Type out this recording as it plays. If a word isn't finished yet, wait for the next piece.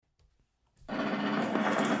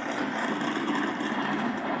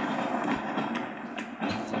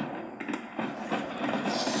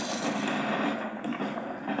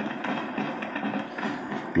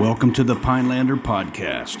Welcome to the Pinelander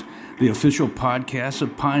Podcast, the official podcast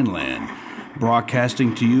of Pineland,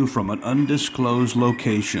 broadcasting to you from an undisclosed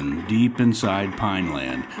location deep inside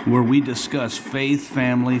Pineland, where we discuss faith,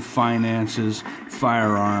 family, finances,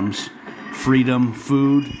 firearms, freedom,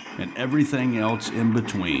 food, and everything else in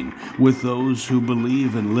between, with those who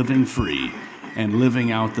believe in living free and living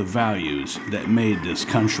out the values that made this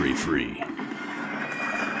country free.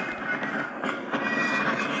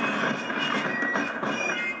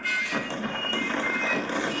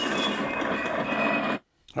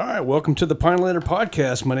 All right, welcome to the Pinelander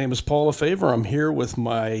Podcast. My name is Paul LaFavor. I'm here with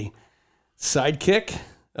my sidekick,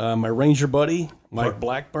 my ranger buddy, Mike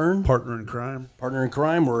Blackburn. Partner in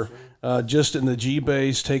crime. We're just in the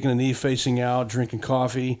G-Base, taking a knee facing out, drinking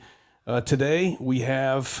coffee. Today, we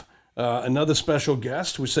have another special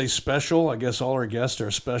guest. We say special. I guess all our guests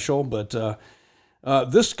are special. But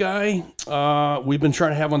this guy, we've been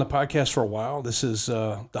trying to have on the podcast for a while. This is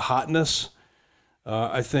the hotness.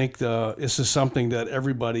 I think this is something that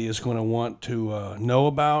everybody is going to want to know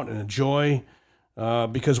about and enjoy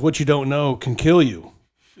because what you don't know can kill you.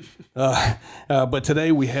 But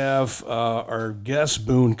today we have our guest,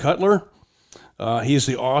 Boone Cutler. He is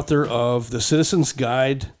the author of The Citizen's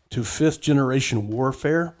Guide to Fifth Generation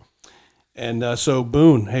Warfare. And so,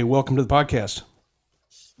 Boone, hey, welcome to the podcast.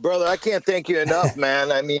 Brother, I can't thank you enough,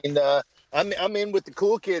 man. I mean, I'm in with the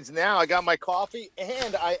cool kids now. I got my coffee,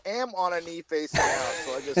 and I am on a knee facing out,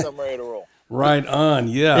 so I guess I'm ready to roll. Right on,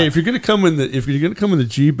 yeah. Hey, if you're gonna come in the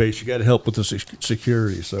G base, you got to help with the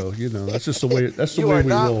security. So that's just the way. That's the way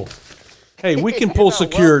we roll. Hey, we can pull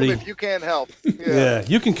security if you can't help. Yeah,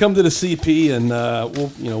 you can come to the CP, and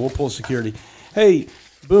we'll pull security. Hey,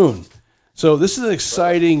 Boone. So this is an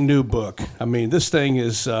exciting new book. I mean, this thing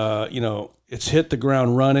is it's hit the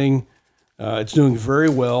ground running. It's doing very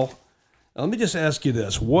well. Now, let me just ask you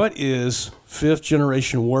this. What is fifth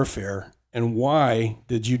generation warfare, and why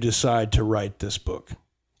did you decide to write this book?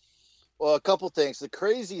 Well, a couple things. The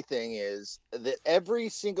crazy thing is that every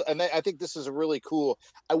single, and I think this is a really cool,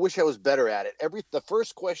 I wish I was better at it. The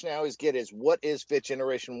first question I always get is, what is fifth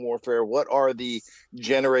generation warfare? What are the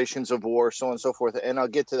generations of war, so on and so forth? And I'll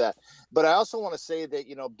get to that. But I also want to say that,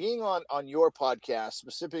 being on your podcast,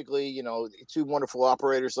 specifically, two wonderful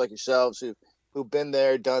operators like yourselves who've been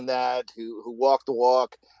there, done that, who walk the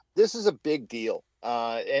walk. This is a big deal.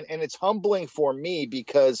 And it's humbling for me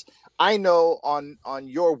because I know on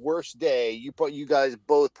your worst day, you guys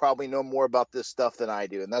both probably know more about this stuff than I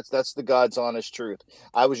do. And that's the God's honest truth.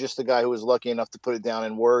 I was just the guy who was lucky enough to put it down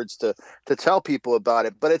in words to tell people about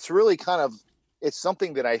it. But it's really it's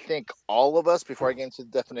something that I think all of us, before I get into the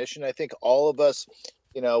definition, I think all of us,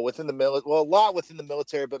 within the military, well, a lot within the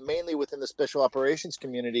military, but mainly within the special operations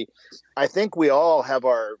community, I think we all have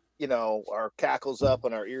our cackles up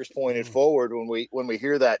and our ears pointed forward when we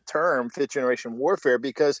hear that term, fifth generation warfare,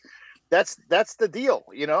 because that's the deal.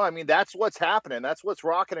 I mean, that's what's happening. That's what's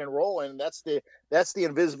rocking and rolling. That's the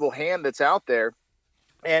invisible hand that's out there.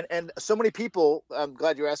 And so many people, I'm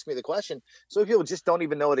glad you asked me the question. So many people just don't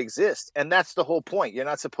even know it exists. And that's the whole point. You're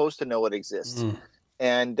not supposed to know it exists.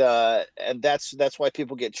 And that's why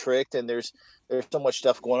people get tricked, and there's so much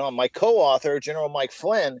stuff going on. My co-author, General Mike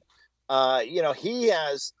Flynn, he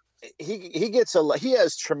has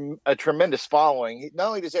a tremendous following. Not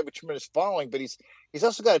only does he have a tremendous following, but he's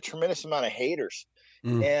also got a tremendous amount of haters.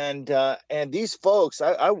 And these folks,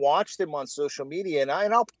 I watch them on social media, and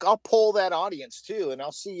I'll poll that audience too, and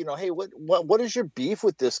I'll see, hey, what is your beef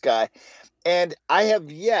with this guy? And I have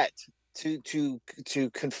yet to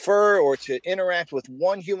confer or to interact with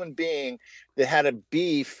one human being that had a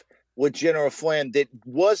beef with General Flynn that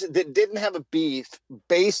didn't have a beef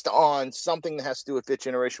based on something that has to do with fifth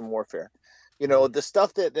generation warfare. The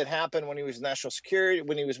stuff that happened when he was national security,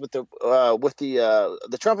 when he was with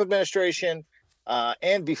the Trump administration,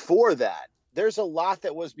 and before that, there's a lot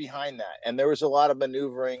that was behind that, and there was a lot of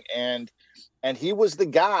maneuvering, and he was the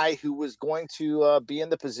guy who was going to be in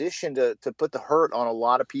the position to put the hurt on a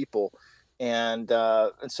lot of people, and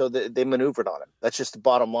so they maneuvered on him. That's just the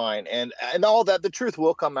bottom line, and all that. The truth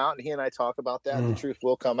will come out, and he and I talk about that. The truth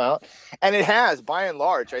will come out, and it has, by and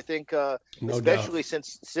large. I think, especially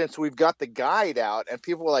since we've got the guide out, and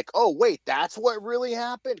people were like, "Oh, wait, that's what really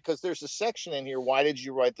happened," because there's a section in here. Why did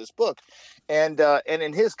you write this book? And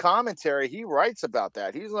in his commentary, he writes about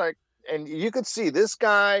that. He's like, and you could see this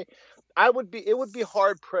guy. It would be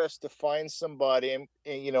hard pressed to find somebody in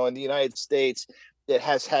the United States that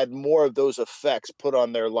has had more of those effects put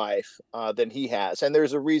on their life than he has. And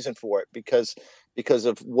there's a reason for it, because because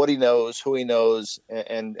of what he knows, who he knows,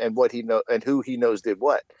 and what he know and who he knows did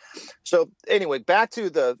what. So anyway, back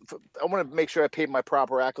to I want to make sure I pay my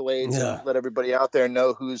proper accolades and let everybody out there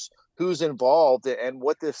know who's involved and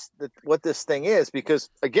what this thing is, because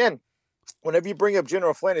again, whenever you bring up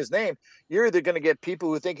General Flynn, his name, you're either going to get people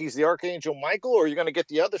who think he's the Archangel Michael, or you're going to get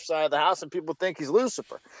the other side of the house and people think he's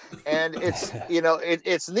Lucifer. And it's,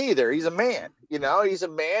 it's neither. He's a man, he's a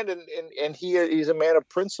man, and he's a man of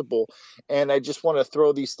principle. And I just want to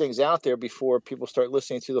throw these things out there before people start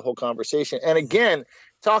listening to the whole conversation. And again,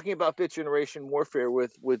 talking about fifth generation warfare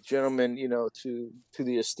with gentlemen, to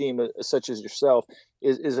the esteem such as yourself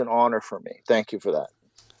is an honor for me. Thank you for that.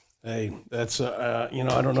 Hey, that's I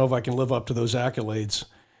don't know if I can live up to those accolades,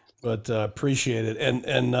 but appreciate it.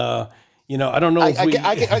 And I don't know if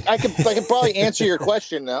I can probably answer your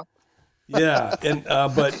question now. Yeah, and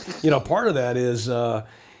but part of that is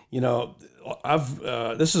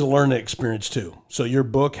this is a learning experience too. So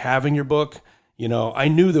having your book, I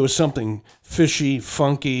knew there was something fishy,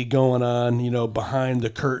 funky going on, behind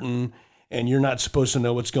the curtain, and you're not supposed to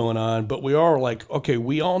know what's going on. But we are like, okay,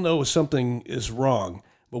 we all know something is wrong,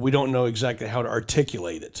 but we don't know exactly how to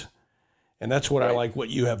articulate it. And that's what I like what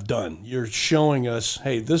you have done. You're showing us,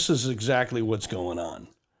 hey, this is exactly what's going on.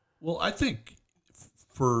 Well, I think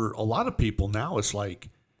for a lot of people now, it's like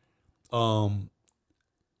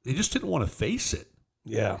they just didn't want to face it.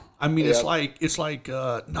 Yeah. I mean, it's like,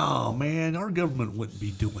 no, man, our government wouldn't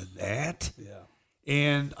be doing that. Yeah.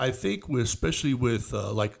 And I think especially with,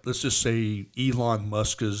 let's just say Elon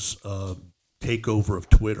Musk's takeover of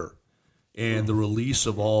Twitter, and the release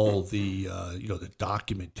of all the the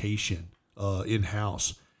documentation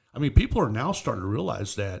in-house. I mean, people are now starting to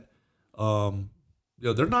realize that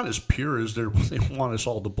they're not as pure as they want us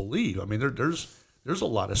all to believe. I mean, there's a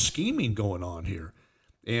lot of scheming going on here,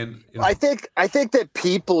 and I think that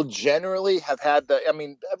people generally have had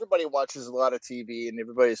everybody watches a lot of TV and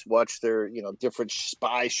everybody's watched their different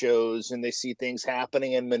spy shows, and they see things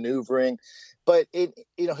happening and maneuvering. But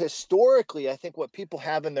historically, I think what people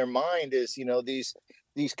have in their mind is,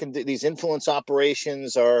 these influence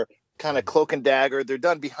operations are kind of cloak and dagger. They're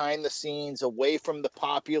done behind the scenes, away from the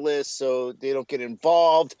populace, so they don't get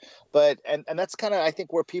involved. But and that's kind of, I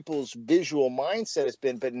think, where people's visual mindset has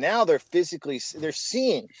been. But now they're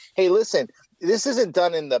seeing, hey, listen, this isn't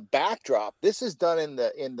done in the backdrop. This is done in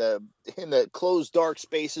the closed, dark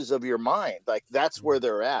spaces of your mind. Like, that's where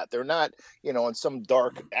they're at. They're not, in some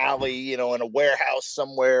dark alley, in a warehouse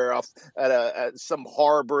somewhere off at some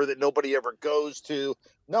harbor that nobody ever goes to.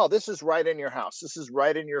 No, this is right in your house. This is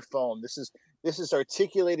right in your phone. This is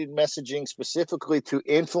articulated messaging specifically to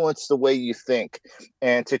influence the way you think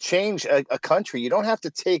and to change a country. You don't have to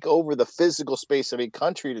take over the physical space of a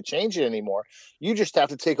country to change it anymore. You just have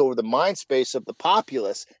to take over the mind space of the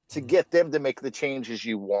populace to get them to make the changes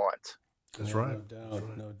you want. That's right.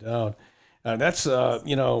 No doubt. That's,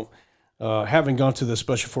 having gone through the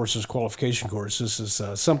Special Forces qualification course, this is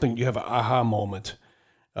something you have an aha moment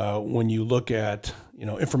when you look at,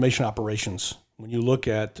 information operations, when you look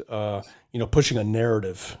at, pushing a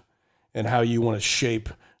narrative and how you want to shape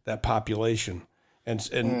that population. And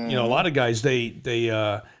a lot of guys,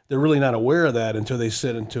 they're really not aware of that until they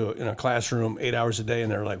sit in a classroom 8 hours a day and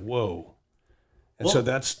they're like, whoa. And so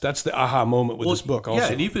that's the aha moment with this book also.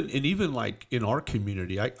 Yeah, and even like in our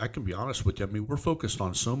community, I can be honest with you. I mean, we're focused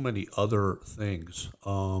on so many other things.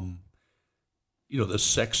 The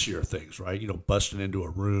sexier things, right? Busting into a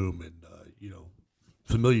room and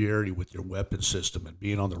familiarity with your weapon system and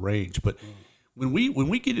being on the range. But when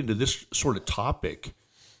we get into this sort of topic,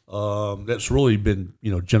 that's really been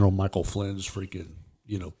General Michael Flynn's freaking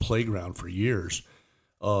playground for years,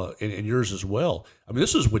 and yours as well. I mean,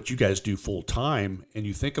 this is what you guys do full time, and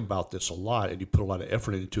you think about this a lot, and you put a lot of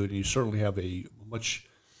effort into it, and you certainly have a much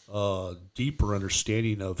deeper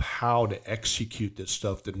understanding of how to execute this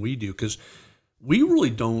stuff than we do, because we really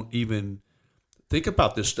don't even think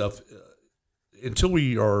about this stuff until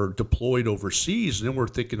we are deployed overseas, and then we're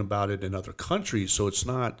thinking about it in other countries. So it's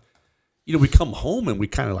not, we come home and we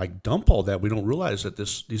kind of like dump all that. We don't realize that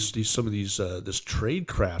this trade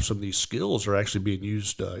craft, some of these skills are actually being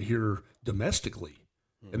used here domestically,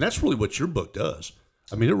 and that's really what your book does.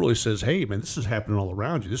 I mean, it really says, hey, man, this is happening all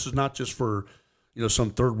around you. This is not just for some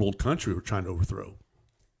third world country we're trying to overthrow.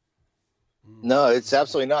 No, it's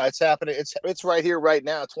absolutely not. It's happening. It's right here, right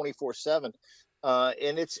now, 24/7.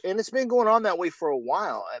 And it's been going on that way for a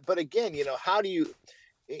while. But again, how do you?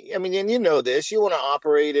 I mean, and this. You want to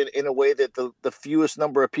operate in a way that the fewest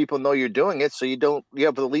number of people know you're doing it, so you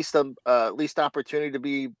have the least opportunity to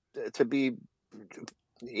be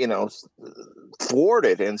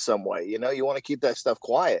thwarted in some way. You want to keep that stuff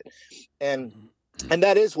quiet. And And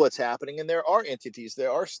that is what's happening. And there are entities,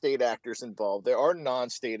 there are state actors involved, there are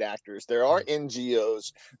non-state actors, there are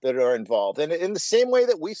NGOs that are involved. And in the same way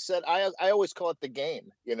that we said, I always call it the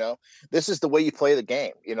game. This is the way you play the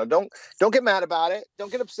game. Don't get mad about it.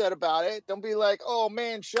 Don't get upset about it. Don't be like, oh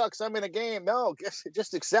man, shucks, I'm in a game. No,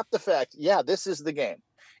 just accept the fact. Yeah, this is the game.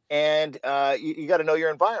 And you got to know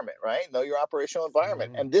your environment, right? Know your operational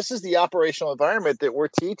environment. And this is the operational environment that we're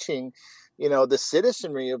teaching the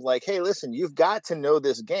citizenry of like, hey, listen, you've got to know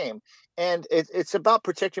this game. And it's about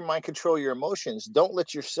protect your mind, control your emotions. Don't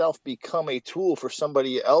let yourself become a tool for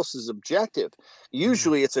somebody else's objective.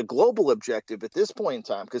 Usually it's a global objective at this point in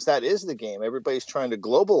time, because that is the game. Everybody's trying to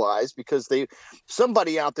globalize because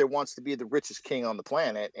somebody out there wants to be the richest king on the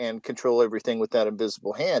planet and control everything with that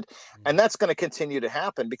invisible hand. And that's going to continue to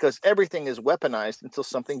happen because everything is weaponized until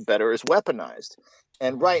something better is weaponized.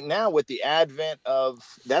 And right now, with the advent of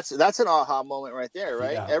that's an aha moment right there,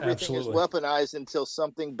 right? Yeah, Everything absolutely. is weaponized until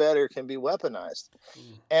something better can be weaponized.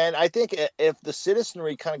 And I think if the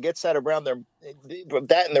citizenry kind of gets that around that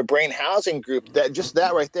in their brain housing group,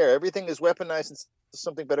 that right there, everything is weaponized until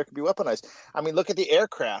something better can be weaponized. I mean, look at the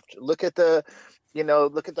aircraft. Look at the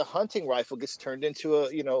hunting rifle gets turned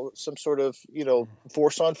into some sort of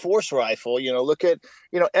force on force rifle. Look at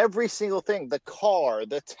every single thing, the car,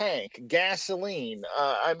 the tank, gasoline,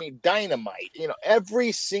 dynamite.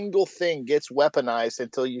 Every single thing gets weaponized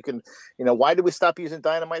until you can why did we stop using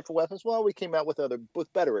dynamite for weapons? Well, we came out with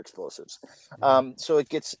better explosives. So it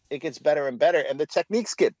gets better and better, and the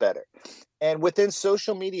techniques get better. And within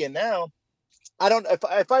social media now,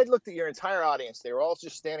 if I looked at your entire audience, they were all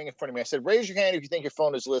just standing in front of me. I said, raise your hand if you think your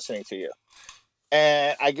phone is listening to you.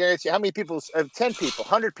 And I guarantee you, how many people, 10 people,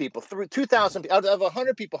 100 people, 2,000, out of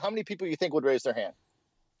 100 people, how many people you think would raise their hand?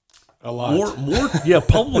 A lot. More, yeah,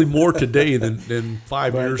 probably more today than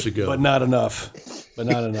 5 years ago. But not enough.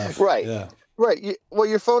 Right. Yeah. Right. Well,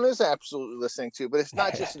 your phone is absolutely listening to, but it's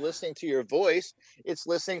not just listening to your voice. It's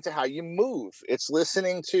listening to how you move. It's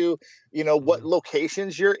listening to, what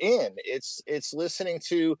locations you're in. It's listening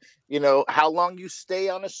to, how long you stay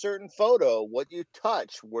on a certain photo, what you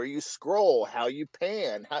touch, where you scroll, how you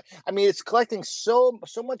pan. It's collecting so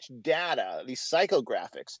much data, these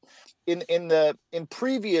psychographics. In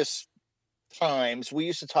previous times, we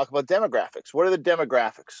used to talk about demographics. What are the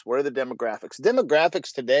demographics?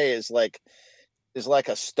 Demographics today is like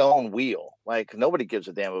a stone wheel. Like nobody gives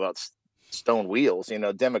a damn about stone wheels.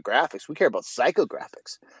 Demographics. We care about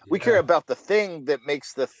psychographics. We care about the thing that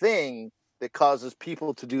makes the thing that causes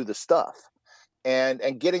people to do the stuff, and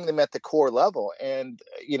getting them at the core level. And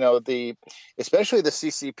especially the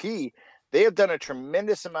CCP. They have done a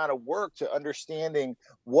tremendous amount of work to understanding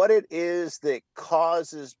what it is that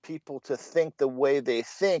causes people to think the way they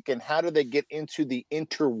think, and how do they get into the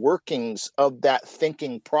interworkings of that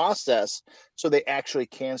thinking process so they actually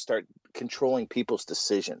can start controlling people's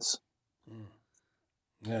decisions.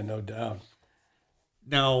 Yeah, no doubt.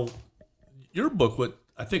 Now, your book, what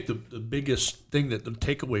I think the biggest thing that the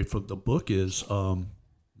takeaway from the book is,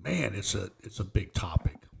 it's a big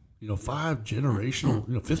topic. Fifth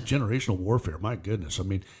generational warfare. My goodness.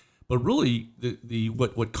 But really,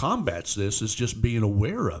 what combats this is just being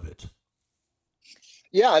aware of it.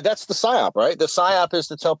 Yeah, that's the PSYOP, right? The PSYOP is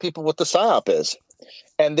to tell people what the PSYOP is,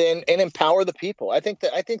 and empower the people. I think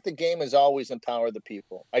the game is always empower the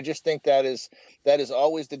people. I just think that is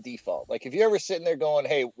always the default. Like if you're ever sitting there going,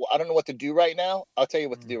 "Hey, I don't know what to do right now," I'll tell you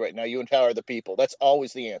what to do right now. You empower the people. That's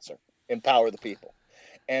always the answer. Empower the people.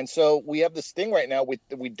 And so we have this thing right now.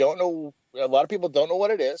 We don't know. A lot of people don't know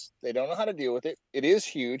what it is. They don't know how to deal with it. It is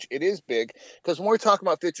huge. It is big. Because when we're talking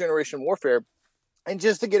about fifth generation warfare, and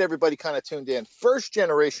just to get everybody kind of tuned in, first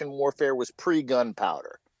generation warfare was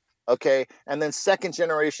pre-gunpowder. Okay. And then second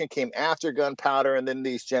generation came after gunpowder. And then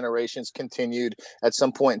these generations continued. At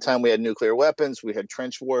some point in time, we had nuclear weapons. We had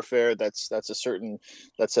trench warfare. That's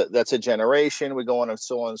a generation. We go on and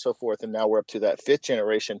so forth. And now we're up to that fifth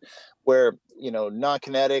generation where,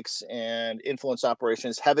 non-kinetics and influence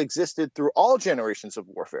operations have existed through all generations of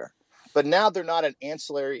warfare. But now they're not an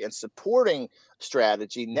ancillary and supporting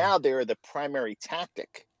strategy. Now they're the primary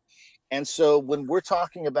tactic. And so when we're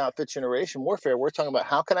talking about fifth generation warfare, we're talking about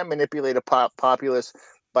how can I manipulate a populace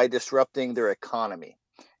by disrupting their economy?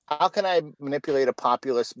 How can I manipulate a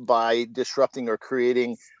populace by disrupting or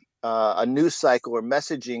creating a news cycle or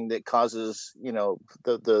messaging that causes,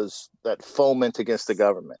 that foment against the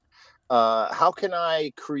government? How can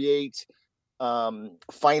I create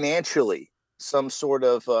financially some sort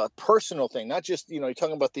of personal thing? Not just, you're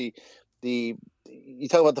talking about the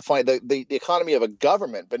economy of a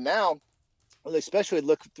government, but now especially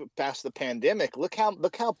look past the pandemic, look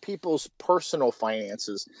how people's personal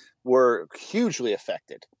finances were hugely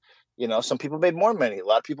affected. Some people made more money, a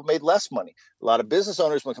lot of people made less money, a lot of business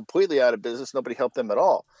owners went completely out of business, nobody helped them at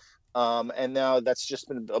all. And now that's just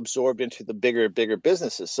been absorbed into the bigger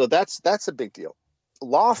businesses. So that's a big deal.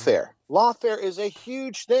 Lawfare is a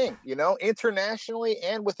huge thing, internationally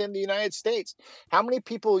and within the United States. How many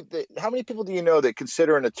people do you know that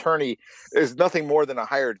consider an attorney is nothing more than a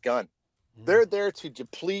hired gun? They're there to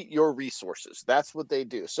deplete your resources. That's what they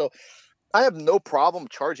do. So I have no problem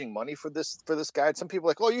charging money for this guide. Some people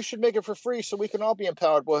are like, oh, you should make it for free so we can all be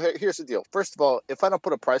empowered. Well, here's the deal. First of all, if I don't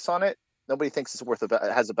put a price on it, nobody thinks it's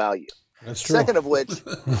has a value. That's true. Second of which,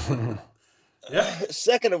 Yeah.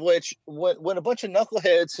 when a bunch of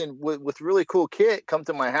knuckleheads and with really cool kit come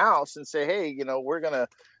to my house and say, hey, we're gonna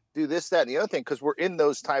do this, that, and the other thing, because we're in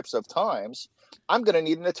those types of times, I'm going to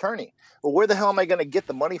need an attorney. Well, where the hell am I going to get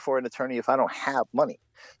the money for an attorney if I don't have money?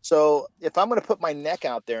 So if I'm going to put my neck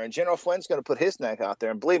out there, and General Flynn's going to put his neck out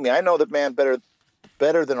there, and believe me, I know the man better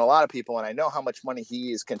than a lot of people, and I know how much money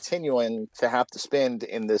he is continuing to have to spend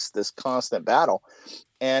in this constant battle.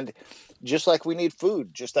 And just like we need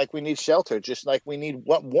food, just like we need shelter, just like we need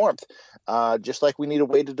warmth, just like we need a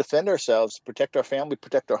way to defend ourselves, protect our family,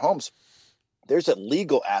 protect our homes, there's a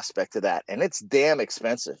legal aspect to that, and it's damn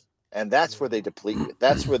expensive. And that's where they deplete you.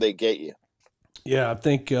 That's where they get you. Yeah, I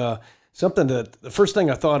think something that the first thing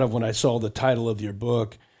I thought of when I saw the title of your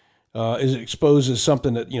book is it exposes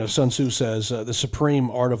something that, Sun Tzu says, the supreme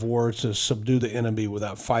art of war is to subdue the enemy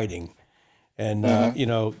without fighting. And,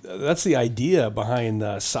 that's the idea behind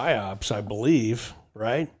PSYOPs, I believe,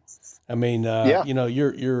 right? I mean, Yeah.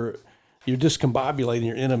 You're discombobulating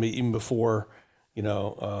your enemy even before,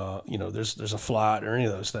 there's a flight or any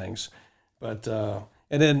of those things. But,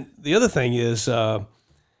 and then the other thing is,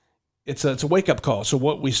 it's a wake up call. So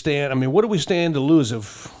what do we stand to lose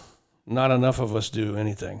if not enough of us do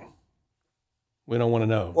anything? We don't want to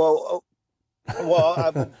know.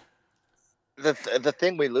 Well, the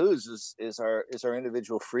thing we lose is our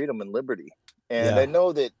individual freedom and liberty. And Yeah. I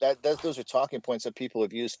know that those are talking points that people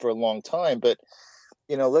have used for a long time, but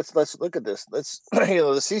let's look at this. The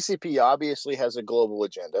CCP obviously has a global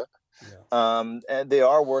agenda. Yeah. And they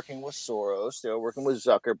are working with Soros. They're working with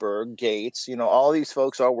Zuckerberg, Gates. All these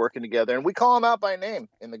folks are working together, and we call them out by name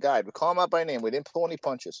in the guide. We call them out by name. We didn't pull any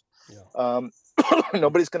punches. Yeah.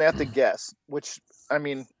 Nobody's going to have to guess. Which, I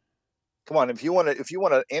mean, come on. If you want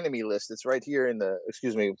an enemy list, it's right here in the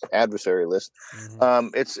adversary list.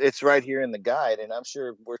 Mm-hmm. It's right here in the guide, and I'm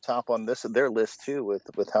sure we're top on their list too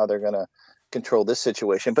with how they're going to control this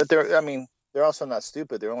situation. But they're also not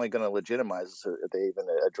stupid. They're only going to legitimize us if they even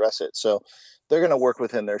address it. So they're going to work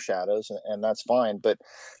within their shadows, and that's fine. But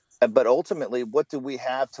ultimately, what do we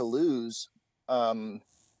have to lose?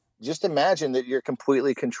 Just imagine that you're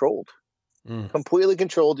completely controlled. Completely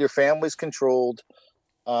controlled. Your family's controlled.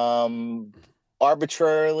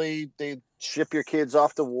 Arbitrarily, they ship your kids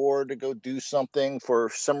off to war to go do something for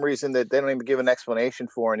some reason that they don't even give an explanation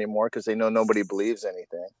for anymore because they know nobody believes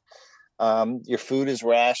anything. Your food is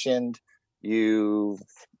rationed. You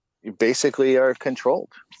basically are controlled.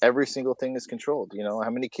 Every single thing is controlled. How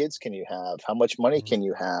many kids can you have? How much money can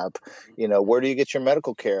you have? Where do you get your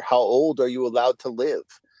medical care? How old are you allowed to live?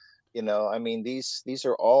 These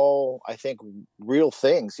are all, I think, real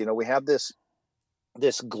things. We have this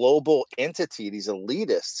global entity, these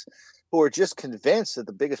elitists who are just convinced that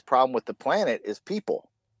the biggest problem with the planet is people.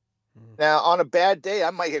 Now, on a bad day, I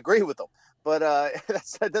might agree with them, but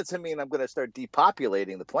that doesn't mean I'm going to start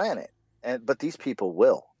depopulating the planet. But these people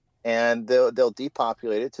will, and they'll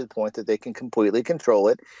depopulate it to the point that they can completely control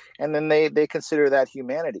it, and then they consider that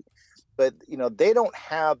humanity. But they don't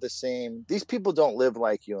have the same. These people don't live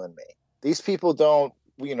like you and me. These people don't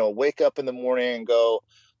wake up in the morning and go,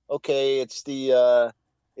 okay, it's the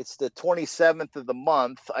 27th of the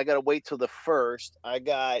month. I got to wait till the 1st. I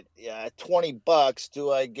got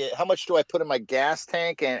 $20. How much do I put in my gas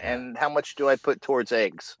tank, and how much do I put towards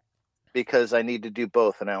eggs? Because I need to do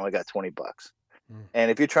both, and I only got $20.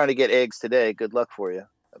 And if you're trying to get eggs today, good luck for you,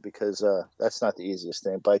 because that's not the easiest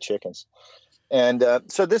thing. Buy chickens. And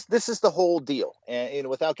so this is the whole deal. And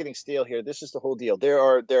without getting stale here, this is the whole deal. There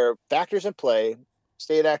are factors in play: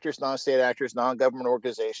 state actors, non-state actors, non-government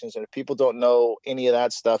organizations. And if people don't know any of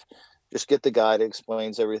that stuff, just get the guide. It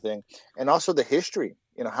explains everything, and also the history.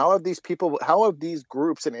 How have these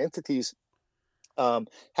groups and entities, how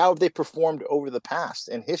have they performed over the past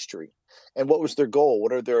in history? And what was their goal?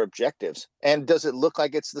 What are their objectives? And does it look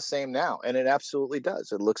like it's the same now? And it absolutely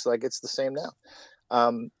does. It looks like it's the same now.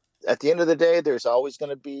 at the end of the day, there's always going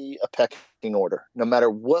to be a pecking order. No matter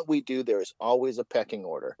what we do, there is always a pecking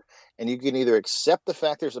order. And you can either accept the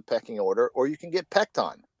fact there's a pecking order, or you can get pecked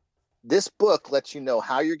on. This book lets you know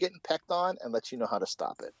how you're getting pecked on and lets you know how to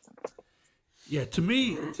stop it. Yeah, to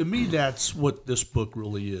me, that's what this book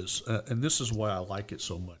really is, and this is why I like it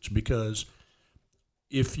so much. Because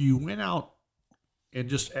if you went out and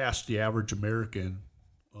just asked the average American,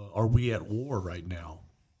 "Are we at war right now?"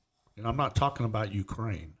 and I'm not talking about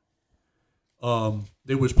Ukraine,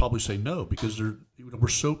 they would probably say no, because we're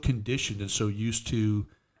so conditioned and so used to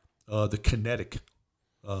the kinetic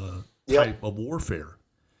type of warfare.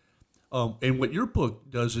 And what your book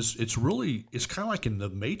does is it's kind of like in the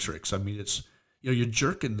Matrix. I mean, it's, you're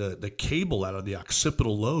jerking the cable out of the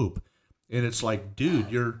occipital lobe, and it's like, dude,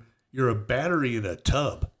 you're a battery in a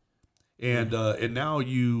tub, and now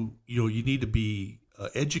you need to be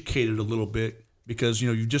educated a little bit, because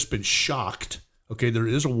you've just been shocked. Okay, there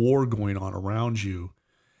is a war going on around you,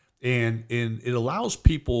 and it allows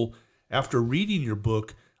people, after reading your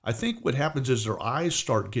book, I think what happens is their eyes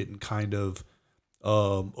start getting kind of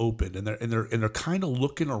open, and they're kind of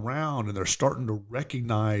looking around, and they're starting to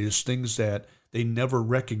recognize things that they never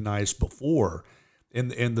recognized before,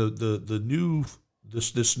 and the new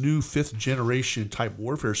this new fifth generation type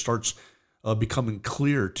warfare starts becoming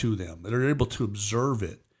clear to them. They're able to observe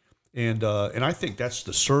it, and I think that's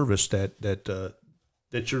the service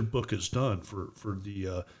that your book has done for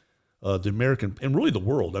the American and really the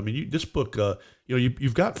world. I mean, this book,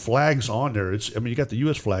 you've got flags on there. You got the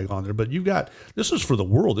U.S. flag on there, but this is for the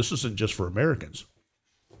world. This isn't just for Americans.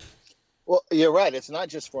 Well, you're right. It's not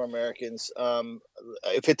just for Americans.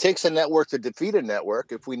 If it takes a network to defeat a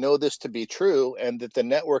network, if we know this to be true and that the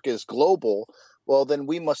network is global, well, then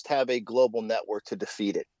we must have a global network to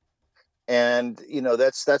defeat it. And,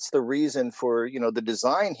 that's the reason for, the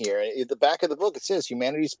design here. At the back of the book, it says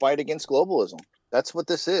humanity's fight against globalism. That's what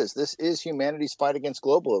this is. This is humanity's fight against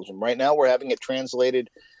globalism. Right now, we're having it translated.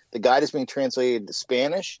 The guide is being translated to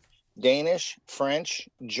Spanish, Danish, French,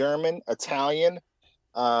 German, Italian.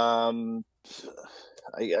 I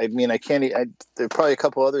can't. There are probably a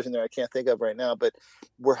couple others in there I can't think of right now, but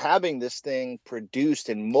we're having this thing produced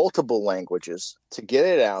in multiple languages to get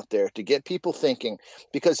it out there, to get people thinking.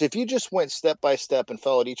 Because if you just went step by step and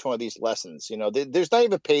followed each one of these lessons, there's not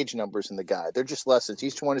even page numbers in the guide. They're just lessons.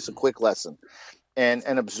 Each one is a quick lesson, and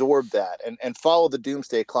absorb that and follow the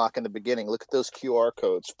doomsday clock in the beginning. Look at those QR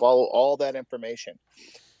codes. Follow all that information.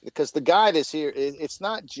 Because the guide is here. It's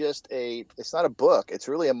not a book. It's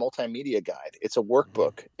really a multimedia guide. It's a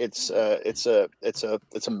workbook. It's a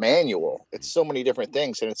manual. It's so many different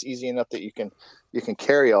things, and it's easy enough that you can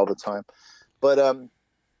carry all the time. But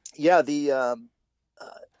the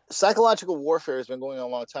psychological warfare has been going on a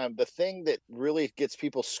long time. The thing that really gets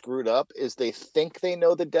people screwed up is they think they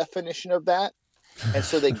know the definition of that, and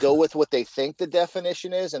so they go with what they think the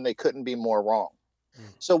definition is, and they couldn't be more wrong.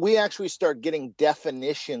 So we actually start getting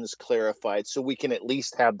definitions clarified so we can at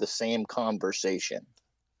least have the same conversation.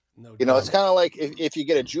 No doubt. It's kind of like if you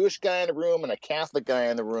get a Jewish guy in the room and a Catholic guy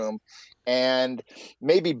in the room, and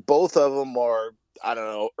maybe both of them are, I don't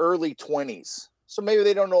know, early 20s. So maybe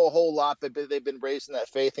they don't know a whole lot, but they've been raised in that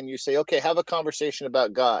faith. And you say, okay, have a conversation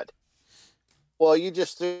about God. Well, you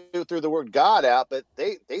just threw the word God out, but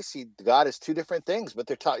they see God as two different things, but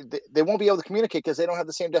they won't be able to communicate because they don't have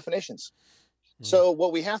the same definitions. So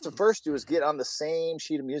what we have to first do is get on the same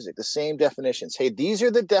sheet of music, the same definitions. Hey, these are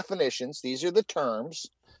the definitions. These are the terms.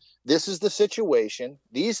 This is the situation.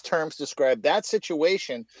 These terms describe that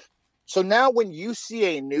situation. So now when you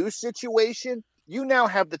see a new situation, you now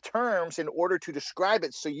have the terms in order to describe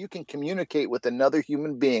it so you can communicate with another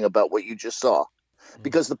human being about what you just saw.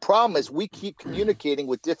 Because the problem is we keep communicating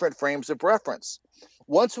with different frames of reference.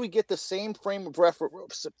 Once we get the same frame of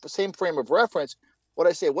reference, what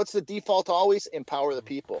I say, what's the default always? Empower the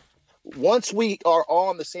people. Once we are all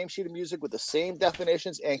on the same sheet of music with the same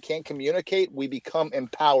definitions and can communicate, we become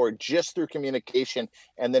empowered just through communication,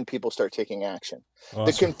 and then people start taking action. Awesome.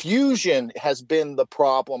 The confusion has been the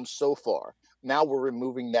problem so far. Now we're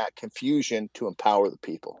removing that confusion to empower the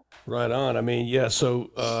people. Right on. I mean, yeah.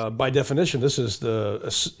 So by definition, this is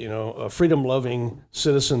a freedom-loving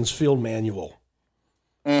citizens field manual.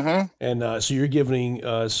 Mm-hmm. And so you're giving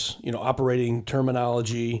us, operating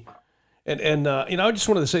terminology, and I just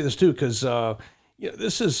wanted to say this too, because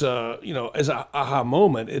this is as an aha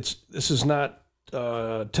moment. This is not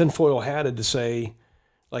tinfoil hatted to say,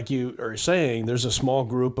 like you are saying, there's a small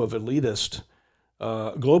group of global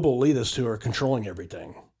elitists who are controlling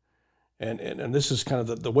everything, and this is kind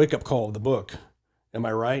of the wake up call of the book. Am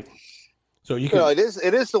I right? So you can. It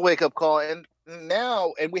is the wake up call, and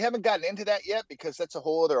now, and we haven't gotten into that yet because that's a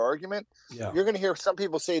whole other argument. Yeah. You're going to hear some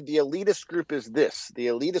people say the elitist group is this, the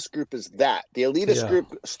elitist group is that. The elitist Yeah.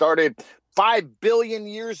 group started 5 billion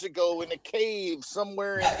years ago in a cave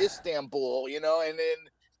somewhere in Istanbul,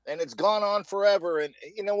 and it's gone on forever. And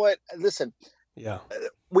you know what? Listen, Yeah.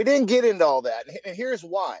 we didn't get into all that. And here's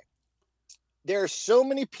why. There are so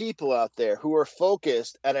many people out there who are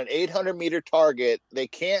focused at an 800-meter target they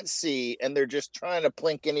can't see, and they're just trying to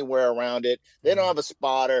plink anywhere around it. They don't have a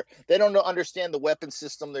spotter. They don't understand the weapon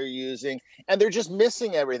system they're using, and they're just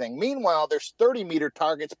missing everything. Meanwhile, there's 30-meter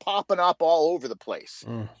targets popping up all over the place,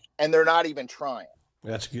 and they're not even trying.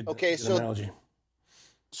 That's good. Okay, good analogy.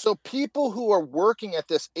 So people who are working at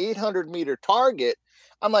this 800-meter target,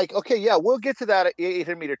 I'm like, okay, yeah, we'll get to that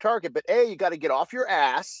 800-meter target, but you got to get off your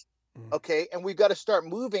ass. Okay, and we've got to start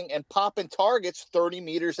moving and popping targets 30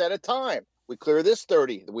 meters at a time. We clear this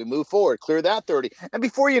 30, we move forward, clear that 30. And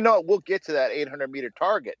before you know it, we'll get to that 800-meter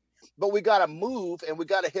target. But we got to move and we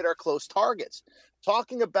got to hit our close targets.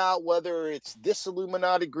 Talking about whether it's this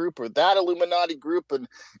Illuminati group or that Illuminati group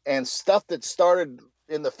and stuff that started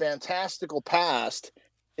in the fantastical past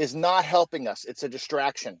is not helping us. It's a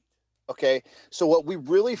distraction. Okay, so what we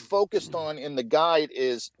really focused on in the guide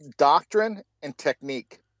is doctrine and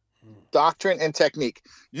technique. Doctrine and technique.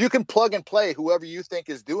 You can plug and play whoever you think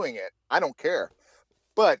is doing it. I don't care.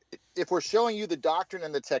 But if we're showing you the doctrine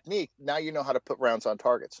and the technique, now you know how to put rounds on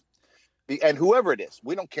targets. And whoever it is,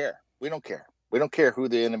 we don't care. We don't care. We don't care who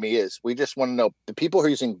the enemy is. We just want to know the people who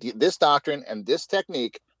are using this doctrine and this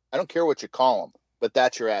technique. I don't care what you call them, but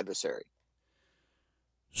that's your adversary.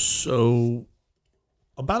 So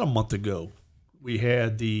about a month ago, we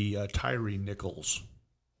had the Tyree Nichols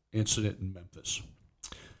incident in Memphis.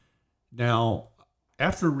 Now,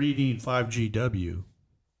 after reading 5GW,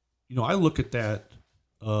 I look at that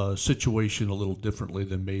situation a little differently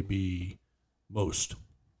than maybe most.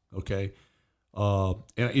 Okay,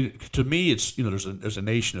 and to me, it's there's a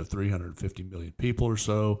nation of 350 million people or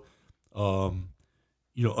so.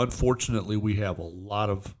 Unfortunately, we have a lot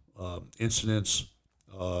of incidents,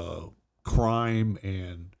 crime,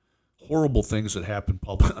 and horrible things that happen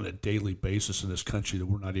probably on a daily basis in this country that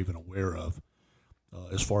we're not even aware of.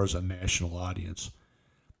 As far as a national audience.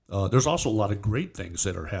 There's also a lot of great things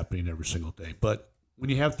that are happening every single day. But when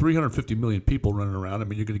you have 350 million people running around,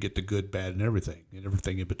 you're going to get the good, bad, and everything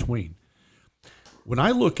in between. When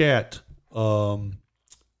I look at a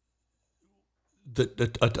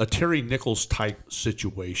Terry Nichols type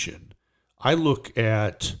situation, I look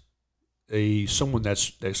at someone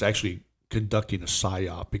that's actually conducting a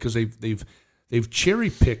psyop because they've cherry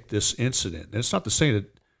picked this incident. And it's not to say that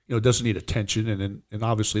it doesn't need attention, and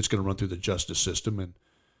obviously it's going to run through the justice system, and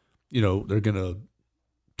they're going to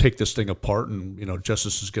take this thing apart, and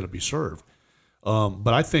justice is going to be served.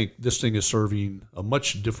 But I think this thing is serving a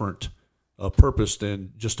much different purpose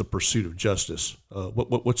than just a pursuit of justice.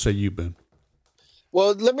 What say you, Ben?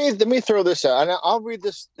 Well, let me throw this out, and I'll read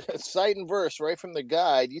this cite and verse right from the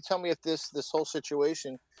guide. You tell me if this whole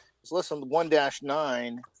situation is lesson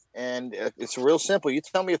 1-9. And it's real simple. You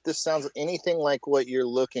tell me if this sounds anything like what you're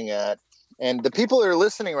looking at. And the people that are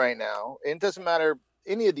listening right now, it doesn't matter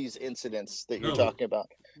any of these incidents that you're talking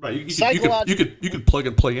about. Right. You could plug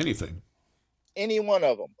and play anything. Any one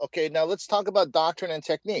of them. Okay, now let's talk about doctrine and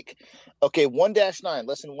technique. Okay, 1-9,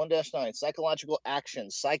 lesson 1-9, psychological action,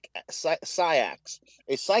 psyax.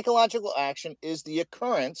 A psychological action is the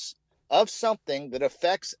occurrence of something that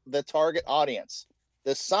affects the target audience.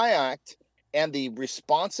 The psyact and the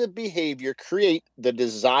responsive behavior create the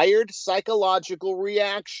desired psychological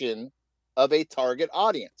reaction of a target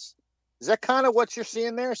audience. Is that kind of what you're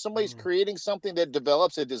seeing there? Somebody's creating something that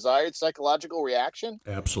develops a desired psychological reaction?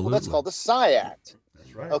 Absolutely. Well, that's called the psyact.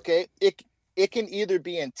 That's right. Okay, it can either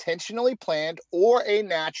be intentionally planned or a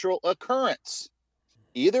natural occurrence.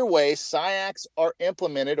 Either way, psyacs are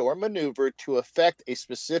implemented or maneuvered to affect a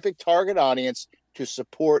specific target audience to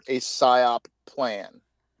support a psyop plan.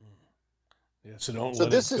 Yeah, so don't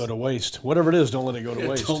let it go to waste. Whatever it is, don't let it go to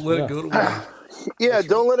waste. Don't let it go to waste.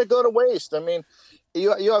 Don't let it go to waste.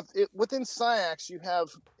 You have within psyacs, you have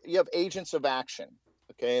agents of action.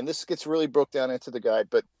 Okay, and this gets really broke down into the guide,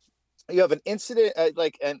 but you have an incident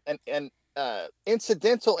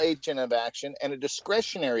incidental agent of action and a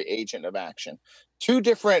discretionary agent of action. Two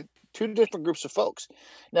different groups of folks.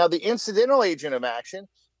 Now, the incidental agent of action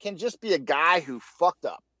can just be a guy who fucked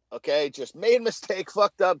up. Okay, just made a mistake,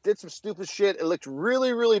 fucked up, did some stupid shit. It looked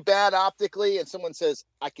really, really bad optically, and someone says,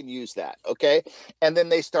 "I can use that." Okay, and then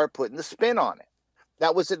they start putting the spin on it.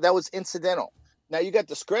 That was incidental. Now you got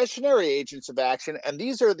discretionary agents of action, and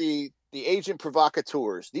these are the agent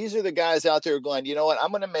provocateurs. These are the guys out there going, you know what,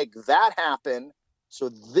 I'm going to make that happen so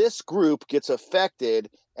this group gets affected,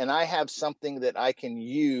 and I have something that I can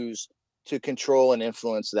use to control and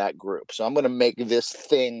influence that group. So I'm going to make this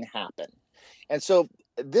thing happen. And so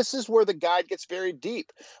this is where the guide gets very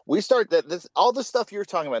deep. We start that all the stuff you're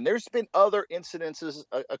talking about. And there's been other incidences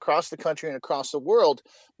across the country and across the world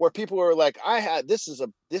where people are like, this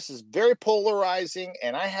is very polarizing,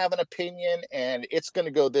 and I have an opinion, and it's going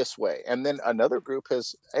to go this way. And then another group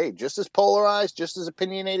has, hey, just as polarized, just as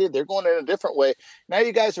opinionated, they're going in a different way. Now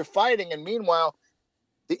you guys are fighting, and meanwhile,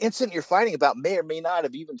 the incident you're fighting about may or may not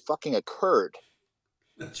have even fucking occurred.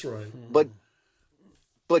 That's right.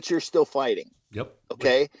 But you're still fighting. Yep.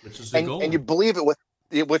 Okay. Which is the goal. And you believe it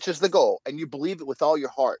which is the goal. And you believe it with all your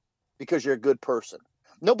heart because you're a good person.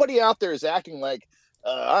 Nobody out there is acting like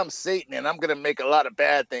I'm Satan and I'm going to make a lot of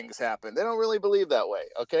bad things happen. They don't really believe that way.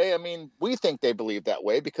 Okay. I mean, we think they believe that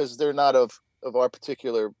way because they're not of our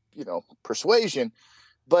particular, persuasion.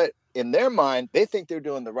 But in their mind, they think they're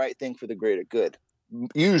doing the right thing for the greater good.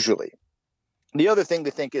 Usually. The other thing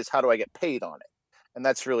they think is, how do I get paid on it? And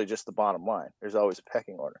that's really just the bottom line. There's always a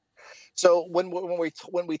pecking order. So when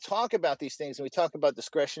we talk about these things and we talk about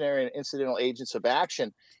discretionary and incidental agents of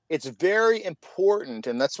action, it's very important.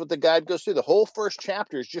 And that's what the guide goes through. The whole first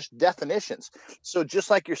chapter is just definitions. So just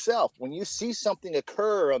like yourself, when you see something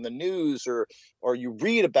occur on the news or you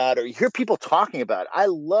read about it or you hear people talking about it, I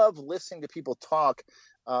love listening to people talk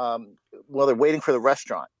while they're waiting for the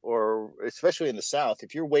restaurant, or especially in the South,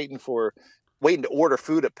 if you're waiting to order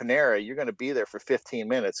food at Panera, you're going to be there for 15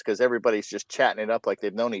 minutes because everybody's just chatting it up like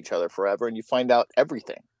they've known each other forever, and you find out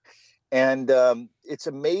everything. And it's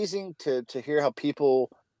amazing to hear how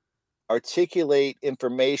people articulate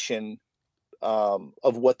information of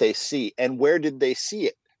what they see and where did they see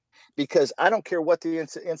it. Because I don't care what the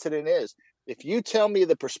incident is. If you tell me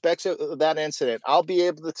the perspective of that incident, I'll be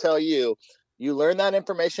able to tell you, you learn that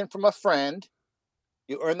information from a friend,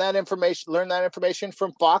 you learn that information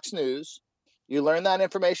from Fox News, you learn that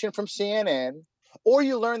information from CNN, or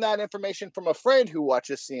you learn that information from a friend who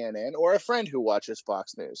watches CNN or a friend who watches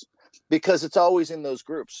Fox News, because it's always in those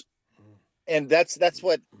groups. And that's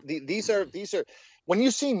what these are. When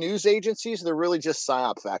you see news agencies, they're really just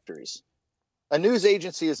psyop factories. A news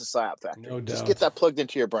agency is a psyop factory. No doubt. Just get that plugged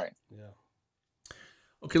into your brain. Yeah.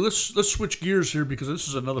 Okay, let's switch gears here because this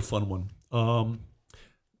is another fun one.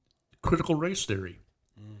 Critical race theory.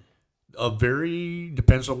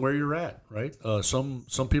 Depends on where you're at, right? Some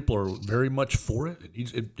people are very much for it.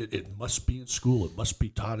 It must be in school. It must be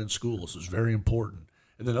taught in school. This is very important.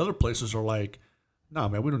 And then other places are like, nah,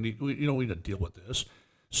 man, we don't need to deal with this.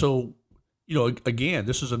 So, again,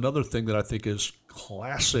 this is another thing that I think is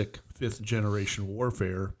classic fifth generation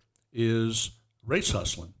warfare is race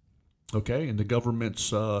hustling. Okay, and the government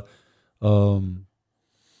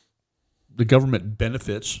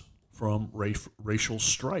benefits from racial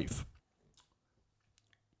strife.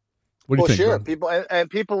 What do you think, sure. Boone?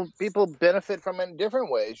 People benefit from it in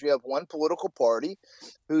different ways. You have one political party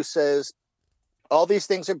who says all these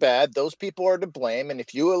things are bad. Those people are to blame, and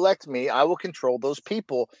if you elect me, I will control those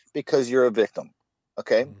people because you're a victim.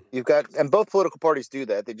 Okay, and both political parties do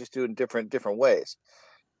that. They just do it in different ways.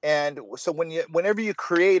 And so whenever you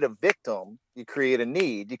create a victim, you create a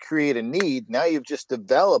need. You create a need. Now you've just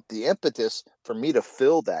developed the impetus for me to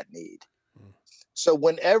fill that need. So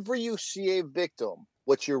whenever you see a victim,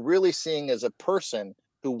 what you're really seeing is a person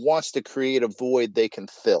who wants to create a void they can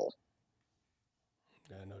fill.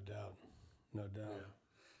 Yeah, no doubt. Yeah.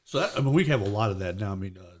 So we have a lot of that now. I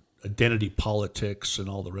mean, identity politics and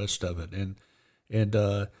all the rest of it. And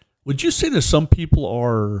would you say that some people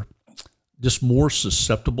are just more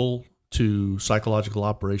susceptible to psychological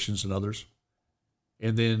operations than others?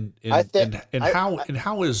 And then,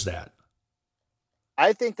 how is that?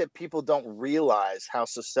 I think that people don't realize how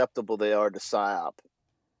susceptible they are to psyop.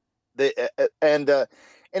 And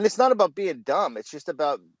it's not about being dumb. It's just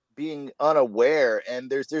about being unaware. And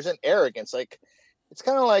there's an arrogance. Like, it's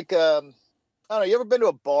kind of like, I don't know, you ever been to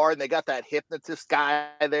a bar and they got that hypnotist guy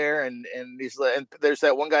there and there's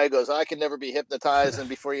that one guy who goes, I can never be hypnotized. And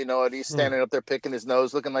before you know it, he's standing up there picking his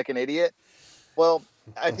nose, looking like an idiot. Well,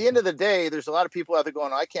 at the end of the day, there's a lot of people out there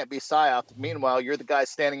going, I can't be psyoped. Meanwhile, you're the guy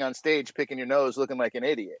standing on stage picking your nose, looking like an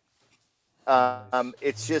idiot.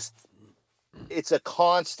 It's a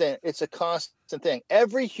constant thing.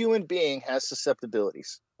 Every human being has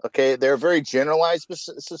susceptibilities. Okay, there are very generalized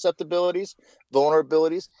susceptibilities,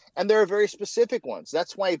 vulnerabilities, and there are very specific ones.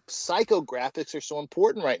 That's why psychographics are so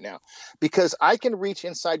important right now, because I can reach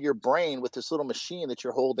inside your brain with this little machine that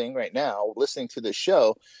you're holding right now, listening to this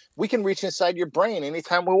show. We can reach inside your brain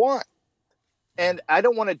anytime we want. And I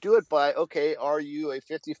don't want to do it by, okay, are you a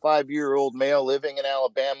 55-year-old male living in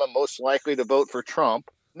Alabama, most likely to vote for Trump?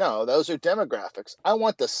 No, those are demographics. I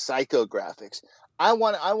want the psychographics. I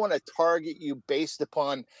want to target you based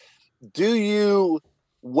upon, do you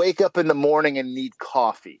wake up in the morning and need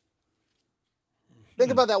coffee?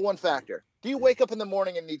 Think about that one factor. Do you wake up in the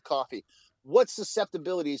morning and need coffee? What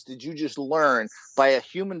susceptibilities did you just learn by a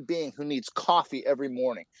human being who needs coffee every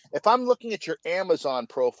morning? If I'm looking at your Amazon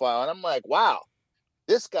profile and I'm like, wow,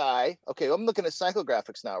 this guy, okay, I'm looking at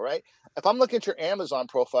psychographics now, right? If I'm looking at your Amazon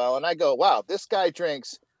profile and I go, wow, this guy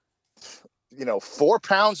drinks, 4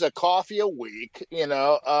 pounds of coffee a week,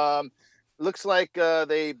 looks like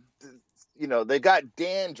they got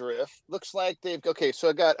dandruff. Looks like so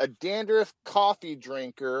I got a dandruff coffee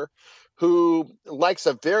drinker who likes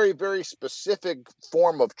a very, very specific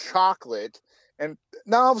form of chocolate. And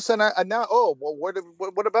now all of a sudden,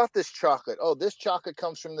 what about this chocolate? Oh, this chocolate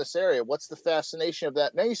comes from this area. What's the fascination of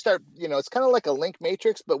that? Now you start, it's kind of like a link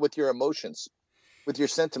matrix, but with your emotions, with your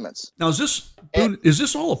sentiments. Now, is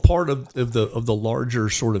this all a part of the larger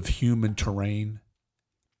sort of human terrain?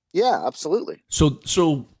 Yeah, absolutely. So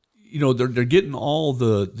they're getting all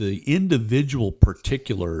the individual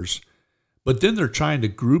particulars, but then they're trying to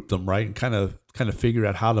group them, right, and kind of figure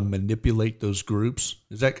out how to manipulate those groups.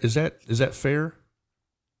 Is that fair?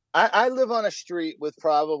 I live on a street with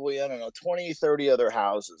probably, I don't know, 20, 30 other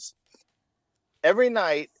houses. Every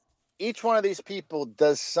night, each one of these people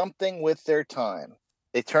does something with their time.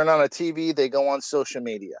 They turn on a TV, they go on social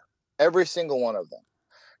media. Every single one of them.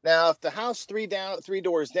 Now, if the house three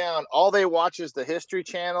doors down, all they watch is the History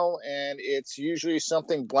Channel, and it's usually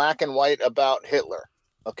something black and white about Hitler.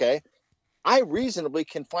 Okay, I reasonably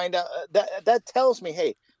can find out that tells me,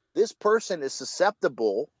 hey, this person is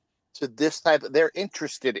susceptible to this type. They're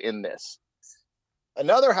interested in this.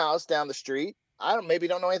 Another house down the street, I don't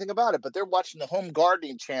know anything about it, but they're watching the Home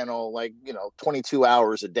Gardening Channel 22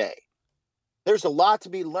 hours a day. There's a lot to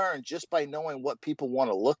be learned just by knowing what people want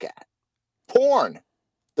to look at. Porn.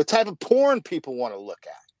 The type of porn people want to look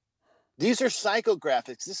at. These are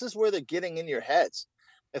psychographics. This is where they're getting in your heads.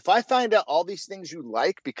 If I find out all these things you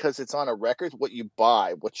like because it's on a record, what you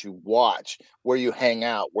buy, what you watch, where you hang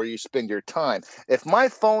out, where you spend your time. If my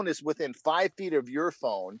phone is within 5 feet of your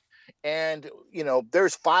phone and,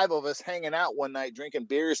 there's 5 of us hanging out one night drinking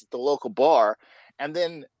beers at the local bar, and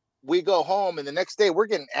then we go home and the next day we're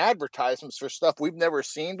getting advertisements for stuff we've never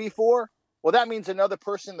seen before, well, that means another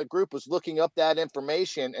person in the group was looking up that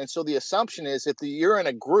information. And so the assumption is if you're in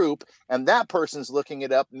a group and that person's looking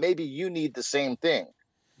it up, maybe you need the same thing.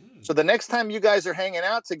 So the next time you guys are hanging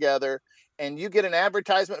out together and you get an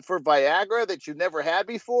advertisement for Viagra that you've never had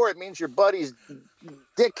before, it means your buddy's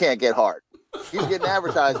dick can't get hard. He's getting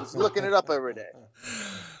advertisements, looking it up every day.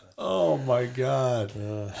 Oh my God.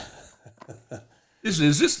 Is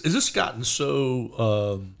this gotten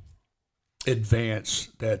so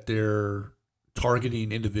advanced that they're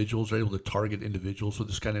targeting individuals, are able to target individuals with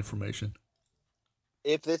this kind of information?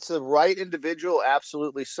 If it's the right individual,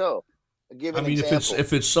 absolutely so. I'll give an example.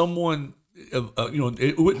 if it's someone,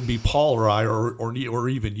 it wouldn't be Paul or I or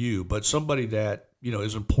even you, but somebody that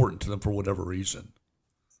is important to them for whatever reason.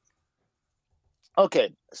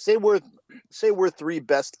 Okay, say we're 3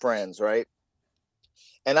 best friends, right?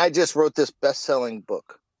 And I just wrote this best-selling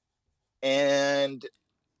book, and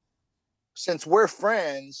since we're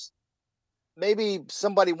friends, maybe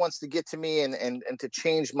somebody wants to get to me and to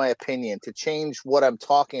change my opinion, to change what I'm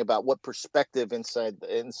talking about, what perspective inside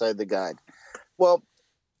the guide. Well,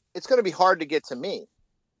 it's going to be hard to get to me.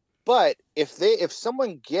 But if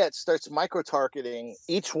someone starts micro-targeting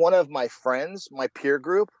each one of my friends, my peer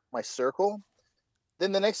group, my circle,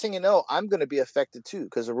 then the next thing you know, I'm going to be affected too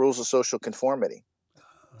because of rules of social conformity.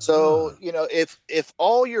 So, if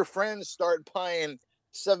all your friends start buying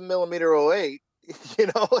 7mm 08,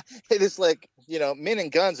 it is like, men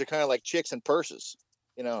and guns are kind of like chicks and purses.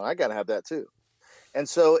 I got to have that too. And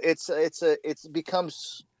so it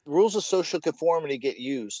becomes rules of social conformity get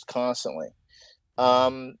used constantly.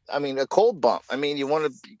 A cold bump. You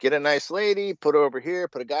want to get a nice lady, put her over here,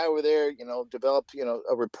 put a guy over there, develop,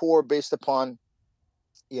 a rapport based upon,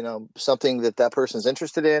 something that person's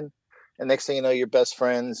interested in. And next thing you know, you're best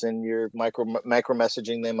friends and you're micro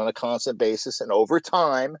messaging them on a constant basis. And over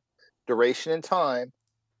time, duration and time,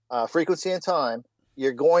 frequency and time,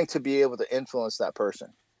 you're going to be able to influence that person.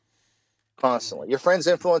 constantly. Your friends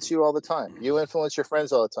influence you all the time. You influence your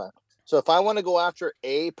friends all the time. So if I want to go after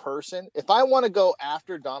a person, if I want to go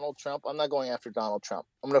after Donald Trump, I'm not going after Donald Trump.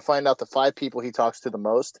 I'm going to find out the 5 people he talks to the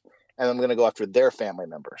most, and I'm going to go after their family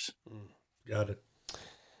members. Got it.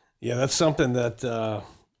 Yeah, that's something that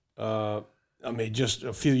I mean, just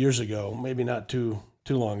a few years ago, maybe not too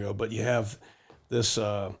long ago, but you have this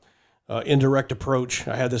indirect approach.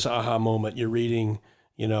 I had this aha moment. You're reading,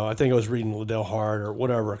 I think I was reading Liddell Hart or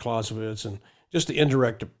whatever, Clausewitz, and just the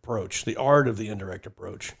indirect approach, the art of the indirect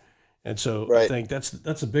approach. And so I Right. think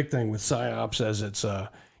that's a big thing with psyops as it's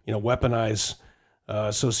weaponized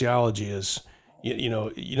sociology is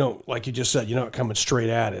you don't, like you just said, you're not coming straight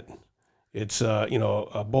at it. It's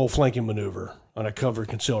a bull flanking maneuver on a cover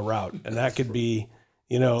concealed route, and that could be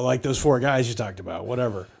like those 4 guys you talked about,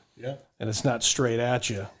 whatever. Yeah. And it's not straight at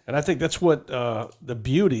you. And I think that's what the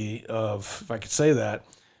beauty of, if I could say that,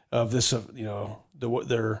 of this,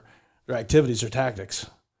 their activities or tactics.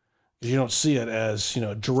 You don't see it as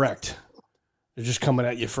direct. They're just coming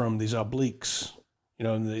at you from these obliques,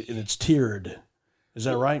 and it's tiered. Is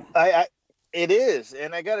that right? It is,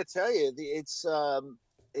 and I got to tell you,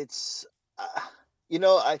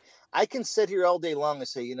 I can sit here all day long and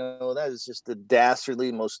say, that is just the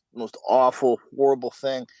dastardly, most awful, horrible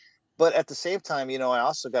thing. But at the same time, I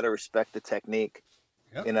also got to respect the technique.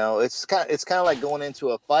 Yep. It's kind of like going into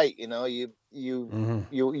a fight. You're going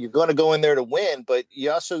to go in there to win, but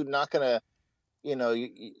you're also not going to,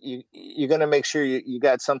 you're going to make sure you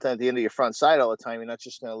got something at the end of your front side all the time. You're not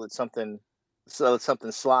just going to let something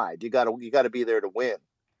slide. You got to be there to win.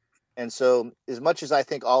 And so, as much as I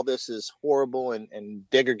think all this is horrible and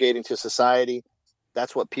degrading to society,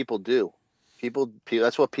 that's what people do.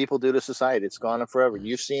 That's what people do to society. It's gone on forever.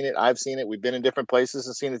 You've seen it. I've seen it. We've been in different places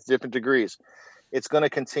and seen it to different degrees. It's going to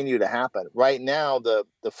continue to happen. Right now, the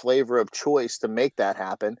flavor of choice to make that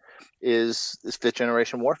happen is 5th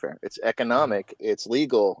generation warfare. It's economic, it's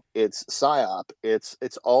legal, it's psyop, it's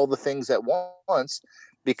all the things at once,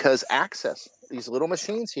 because access, these little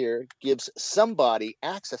machines here, gives somebody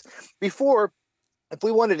access. Before, if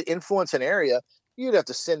we wanted to influence an area, you'd have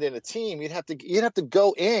to send in a team. You'd have to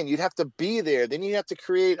go in. You'd have to be there. Then you have to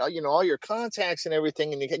create, all your contacts and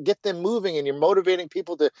everything, and you get them moving, and you're motivating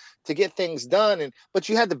people to get things done. But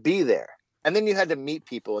you had to be there, and then you had to meet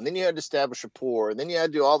people, and then you had to establish rapport, and then you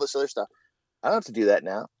had to do all this other stuff. I don't have to do that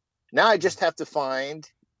now. Now I just have to find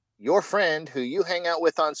your friend who you hang out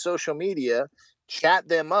with on social media, chat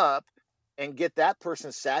them up, and get that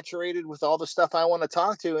person saturated with all the stuff I want to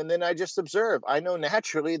talk to. And then I just observe. I know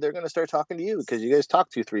naturally they're going to start talking to you because you guys talk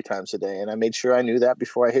 2-3 times a day. And I made sure I knew that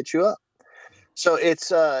before I hit you up. So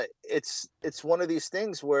it's one of these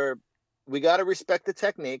things where we got to respect the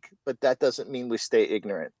technique, but that doesn't mean we stay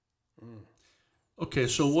ignorant. Okay.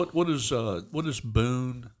 So what is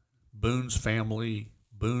Boone's family,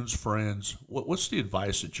 Boone's friends? What's the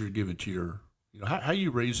advice that you're giving to your, how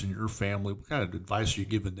you raising your family? What kind of advice are you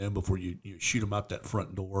giving them before you shoot them out that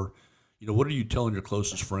front door? What are you telling your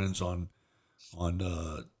closest friends on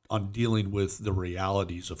dealing with the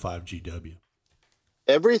realities of 5GW?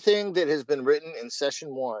 Everything that has been written in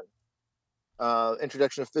session 1,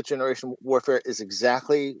 Introduction to 5th Generation Warfare, is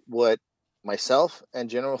exactly what myself and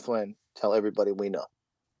General Flynn tell everybody we know.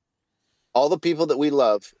 All the people that we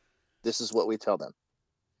love, this is what we tell them.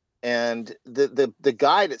 And the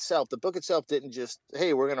guide itself, the book itself, didn't just,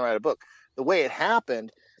 hey, we're going to write a book. The way it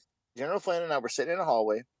happened, General Flynn and I were sitting in a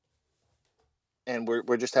hallway, and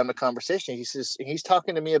we're just having a conversation. He's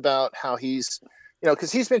talking to me about how he's,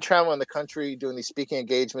 because he's been traveling the country doing these speaking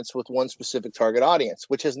engagements with one specific target audience,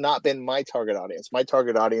 which has not been my target audience. My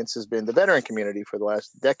target audience has been the veteran community for the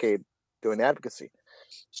last decade doing advocacy.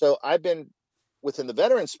 So I've been within the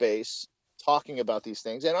veteran space talking about these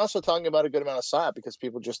things, and also talking about a good amount of PSYOP, because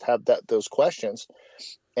people just have those questions.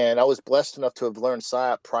 And I was blessed enough to have learned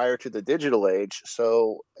PSYOP prior to the digital age.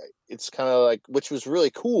 So it's kind of like, which was really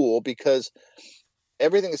cool, because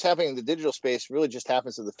everything that's happening in the digital space really just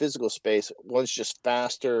happens in the physical space. One's just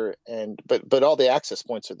faster, but all the access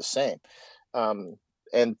points are the same.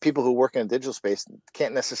 And people who work in the digital space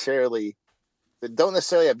don't necessarily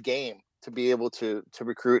have game to be able to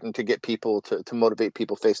recruit and to get people to motivate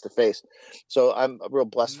people face to face. So I'm real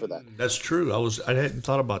blessed for that. That's true. I hadn't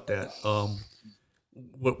thought about that. Of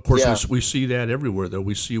course, we see that everywhere, though.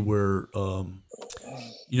 We see where,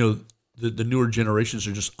 the newer generations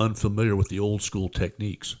are just unfamiliar with the old school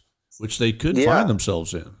techniques, which they could find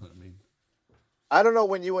themselves in. I don't know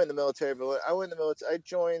when you went in the military, but I went in the military. I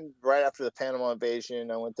joined right after the Panama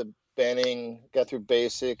invasion. I went to Benning, got through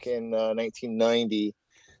basic in 1990.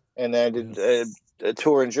 And then I did a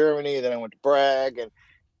tour in Germany. Then I went to Bragg, and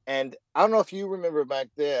And I don't know if you remember back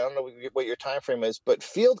then, I don't know what your time frame is, but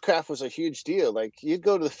fieldcraft was a huge deal. Like you'd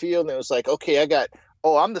go to the field and it was like, okay,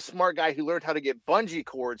 I'm the smart guy who learned how to get bungee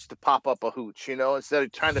cords to pop up a hooch, instead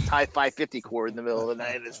of trying to tie 550 cord in the middle of the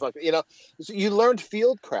night. It's fucking, so you learned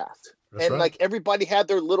fieldcraft. That's And right. like everybody had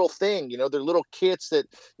their little thing, their little kits that,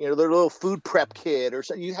 their little food prep kit or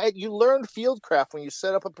something. You learned fieldcraft when you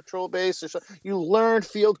set up a patrol base or something. You learned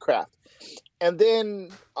fieldcraft. And then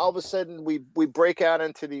all of a sudden we break out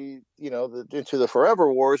into into the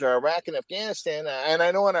forever wars, Iraq and Afghanistan. And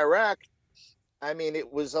I know in Iraq, I mean,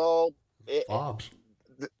 it was all Fobs.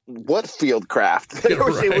 what fieldcraft? Yeah, It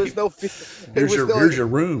right. was no. It Here's was your no. here's your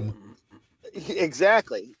room.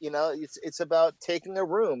 Exactly. It's about taking a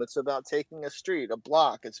room. It's about taking a street, a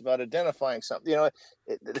block. It's about identifying something.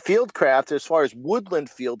 The fieldcraft, as far as woodland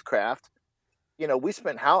fieldcraft, we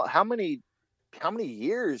spent how many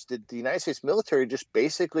years did the United States military just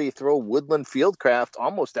basically throw woodland fieldcraft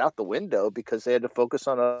almost out the window because they had to focus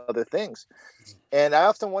on other things? And I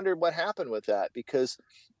often wondered what happened with that because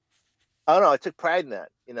I don't know. I took pride in that,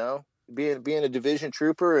 being a division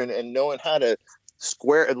trooper and knowing how to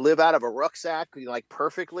live out of a rucksack like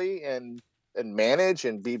perfectly and manage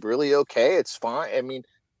and be really okay. It's fine. I mean,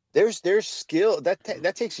 there's skill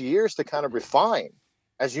that takes years to kind of refine,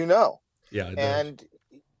 as you know. Yeah, it does.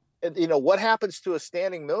 And what happens to a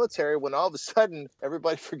standing military when all of a sudden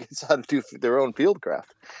everybody forgets how to do their own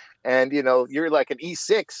fieldcraft, and you're like an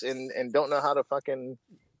E6 and don't know how to fucking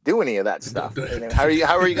do any of that stuff. And then how are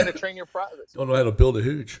you going to train your privates? Don't know how to build a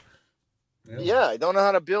hooch. Yeah. Yeah, I don't know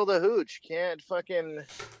how to build a hooch. Can't fucking,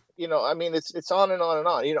 I mean, it's on and on and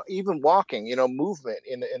on. Even walking, movement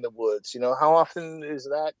in the woods. How often is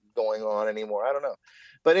that going on anymore? I don't know.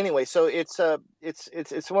 But anyway, so it's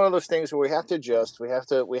one of those things where we have to adjust. We have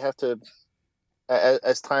to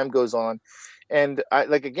as time goes on. And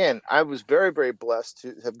I was very, very blessed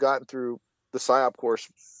to have gotten through the PSYOP course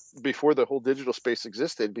before the whole digital space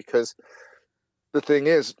existed. Because the thing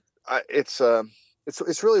is, it's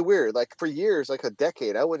really weird. Like for years, like a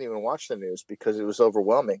decade, I wouldn't even watch the news because it was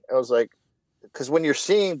overwhelming. I was like, because when you're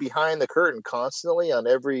seeing behind the curtain constantly on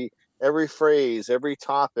every phrase, every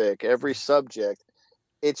topic, every subject,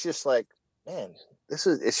 it's just like, man, it's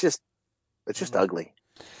just ugly.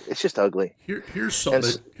 It's just ugly. Here's And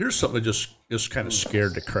something that just kind of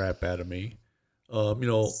scared the crap out of me. You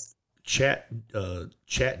know, chat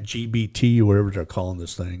GBT or whatever they're calling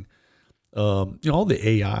this thing. All the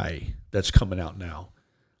AI that's coming out now.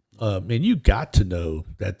 Man, you got to know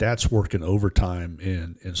that that's working overtime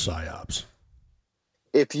in psyops.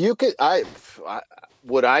 if you could, I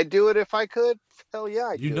would I do it if I could? Hell yeah,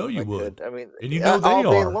 I'd You do know it if you I would, could. I mean, and you know they all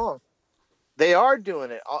day are. long. They are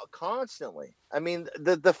doing it constantly. I mean,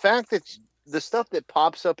 the fact that the stuff that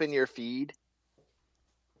pops up in your feed,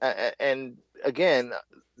 and again,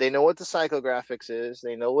 they know what the psychographics is.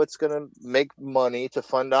 They know what's going to make money to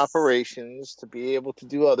fund operations to be able to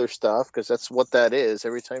do other stuff because that's what that is. A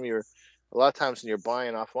lot of times when you're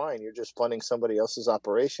buying offline, you're just funding somebody else's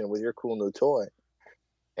operation with your cool new toy,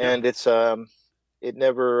 Yeah. and it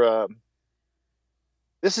never.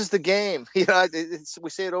 This is the game. We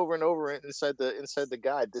say it over and over inside the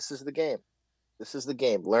guide. This is the game. This is the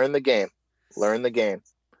game. Learn the game. Learn the game.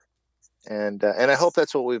 And I hope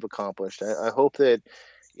that's what we've accomplished. I hope that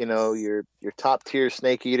your top tier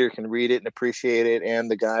snake eater can read it and appreciate it, and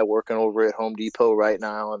the guy working over at Home Depot right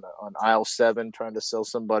now on aisle 7 trying to sell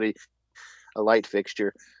somebody a light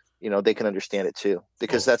fixture, they can understand it too,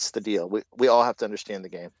 because Oh, that's the deal. We all have to understand the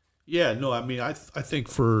game. yeah. No, I mean, I think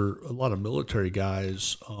for a lot of military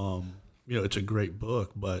guys, it's a great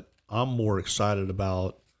book, but I'm more excited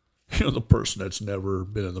about the person that's never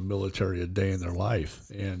been in the military a day in their life,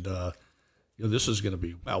 and this is going to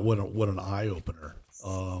be wow, what an eye opener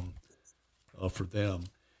for them.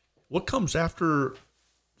 What comes after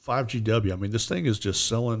 5GW? I mean, this thing is just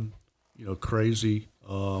selling, crazy.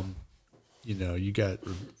 You got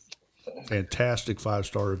fantastic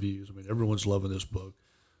 5-star reviews. I mean, everyone's loving this book.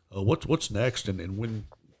 What's next, and when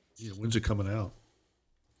when's it coming out?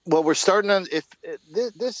 Well, we're starting on if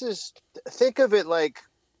this is think of it like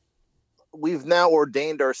we've now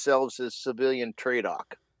ordained ourselves as civilian TRADOC,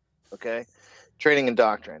 okay, training and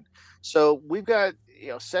doctrine. So we've got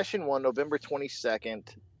session 1, November 22nd,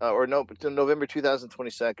 or no, November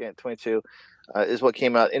 2022, 22 is what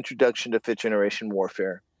came out. Introduction to Fifth Generation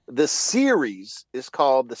Warfare. The series is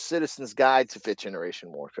called The Citizen's Guide to Fifth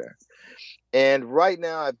Generation Warfare, and right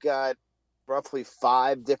now I've got roughly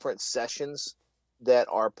 5 different sessions that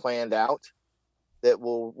are planned out that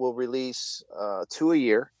will release 2 a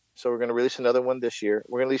year. So we're going to release another one this year.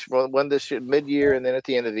 We're going to release one this year, mid-year, and then at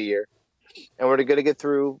the end of the year. And we're going to get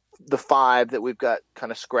through the five that we've got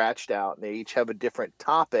kind of scratched out, and they each have a different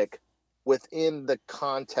topic within the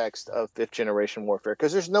context of fifth generation warfare.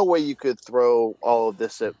 Because there's no way you could throw all of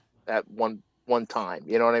this at one time.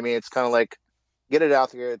 You know what I mean? It's kind of like get it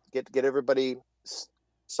out there, get everybody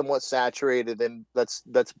somewhat saturated, and let's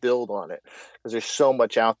build on it because there's so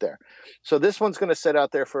much out there. So this one's going to sit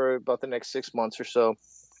out there for about the next 6 months or so,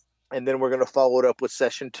 and then we're going to follow it up with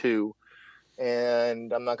session 2.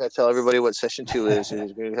 And I'm not going to tell everybody what session 2 is. You're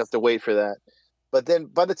going to have to wait for that. But then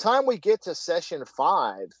by the time we get to session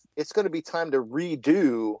 5, it's going to be time to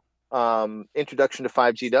redo Introduction to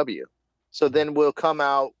 5GW. So then we'll come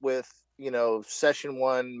out with, session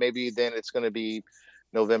 1, maybe then it's going to be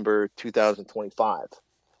November 2025.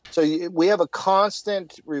 So we have a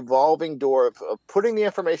constant revolving door of putting the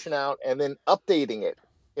information out and then updating it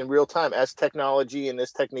in real time as technology and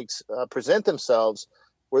as techniques present themselves.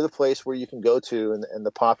 We're the place where you can go to and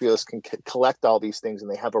the populace can collect all these things, and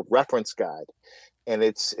they have a reference guide. And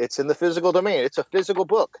it's in the physical domain. It's a physical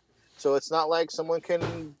book. So it's not like someone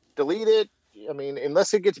can delete it. I mean,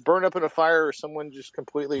 unless it gets burned up in a fire or someone just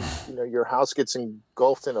completely, your house gets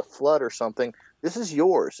engulfed in a flood or something. This is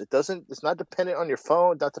yours. It's not dependent on your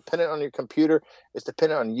phone, not dependent on your computer. It's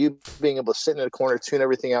dependent on you being able to sit in a corner, tune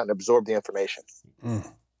everything out, and absorb the information. Mm.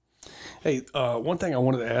 Hey, one thing I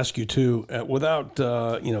wanted to ask you too, without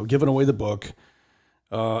giving away the book,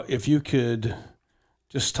 if you could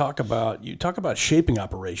just talk about shaping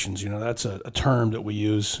operations. That's a term that we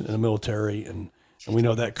use in the military, and we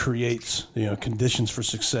know that creates conditions for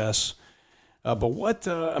success. But what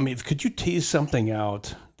could you tease something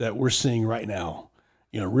out that we're seeing right now,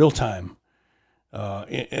 real time,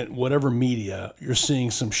 in whatever media you're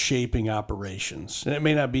seeing some shaping operations, and it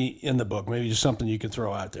may not be in the book, maybe just something you can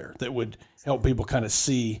throw out there that would help people kind of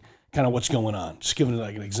see what's going on. Just giving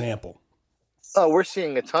like an example. Oh, we're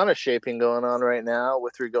seeing a ton of shaping going on right now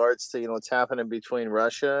with regards to what's happening between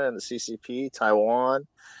Russia and the CCP, Taiwan.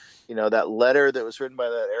 That letter that was written by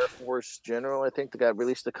that Air Force general, I think, that got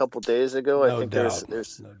released a couple days ago. No I think doubt.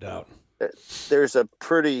 there's no doubt. There's a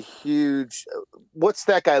pretty huge. What's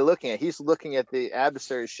that guy looking at? He's looking at the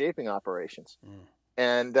adversary's shaping operations,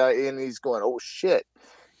 and he's going, "Oh shit!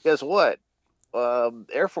 Guess what?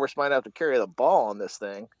 Air Force might have to carry the ball on this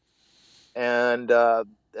thing." And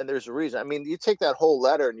there's a reason. I mean, you take that whole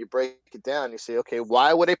letter and you break it down. You say, okay,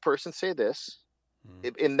 why would a person say this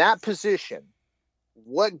in that position?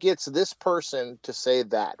 What gets this person to say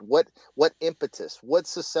that? What impetus? What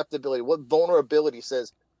susceptibility? What vulnerability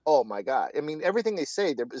says, oh my God? I mean, everything they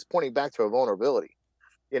say is pointing back to a vulnerability.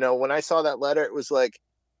 When I saw that letter, it was like,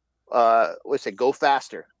 let's say, go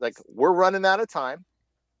faster. Like, we're running out of time.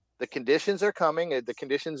 The conditions are coming. The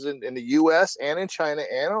conditions in the U.S. and in China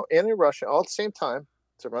and in Russia all at the same time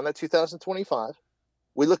to run that 2025.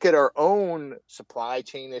 We look at our own supply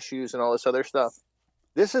chain issues and all this other stuff.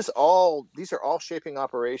 These are all shaping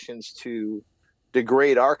operations to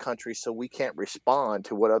degrade our country so we can't respond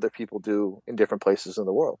to what other people do in different places in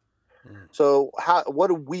the world. So what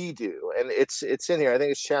do we do? And it's in here. I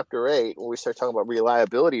think it's chapter 8 when we start talking about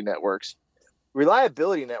reliability networks.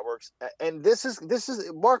 Reliability networks, and this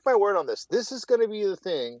is mark my word on this. This is going to be the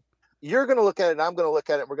thing. You're going to look at it, and I'm going to look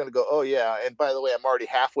at it, and we're going to go, oh yeah. And by the way, I'm already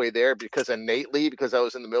halfway there because I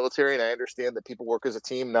was in the military, and I understand that people work as a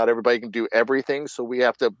team. Not everybody can do everything, so we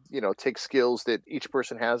have to, take skills that each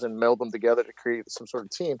person has and meld them together to create some sort of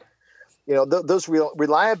team. Those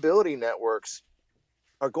reliability networks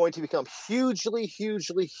are going to become hugely,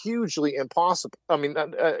 hugely, hugely important.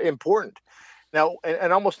 Now,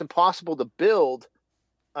 and almost impossible to build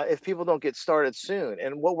if people don't get started soon.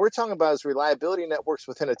 And what we're talking about is reliability networks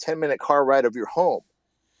within a 10-minute car ride of your home.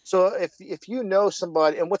 So if you know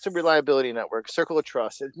somebody, and what's a reliability network? Circle of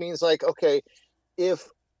trust. It means like, okay, if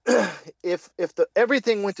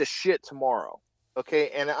everything went to shit tomorrow, okay,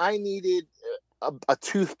 and I needed a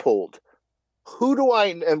tooth pulled,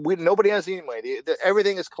 nobody has any money.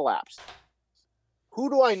 Everything is collapsed. Who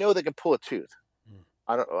do I know that can pull a tooth?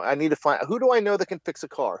 I need to find, who do I know that can fix a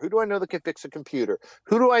car? Who do I know that can fix a computer?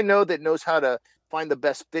 Who do I know that knows how to find the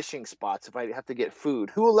best fishing spots if I have to get food?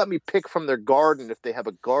 Who will let me pick from their garden if they have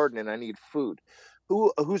a garden and I need food?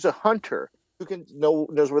 Who's a hunter who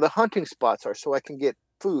knows where the hunting spots are so I can get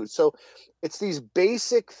food? So it's these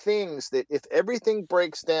basic things that if everything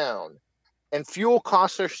breaks down and fuel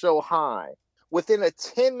costs are so high, within a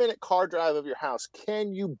 10-minute car drive of your house,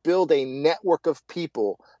 can you build a network of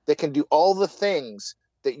people that can do all the things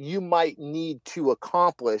that you might need to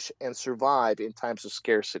accomplish and survive in times of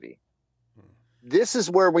scarcity? This is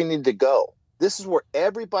where we need to go. This is where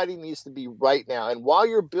everybody needs to be right now. And while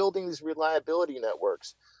you're building these reliability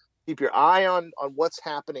networks, keep your eye on what's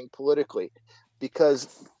happening politically, because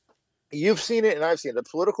You've seen it, and I've seen it. The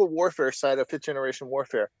political warfare side of fifth generation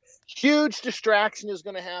warfare. Huge distraction is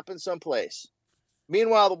going to happen someplace.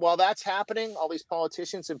 Meanwhile, while that's happening, all these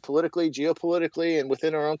politicians and politically, geopolitically, and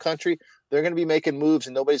within our own country, they're going to be making moves,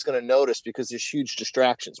 and nobody's going to notice because there's huge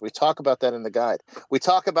distractions. We talk about that in the guide. We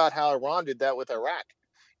talk about how Iran did that with Iraq.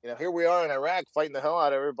 Here we are in Iraq fighting the hell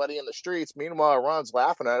out of everybody in the streets. Meanwhile, Iran's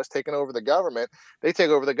laughing at us, taking over the government. They take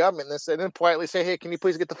over the government and then politely say, "Hey, can you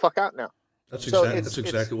please get the fuck out now?" That's That's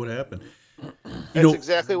exactly what happened. That's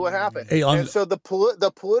exactly what happened. Hey, and so the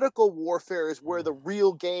political warfare is where the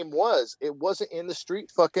real game was. It wasn't in the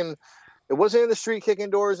street it wasn't in the street kicking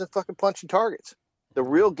doors and fucking punching targets. The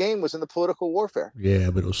real game was in the political warfare. Yeah,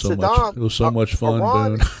 but it was so much fun,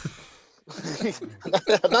 Iran, Boone.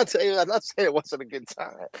 I'm not saying it wasn't a good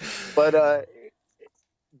time, but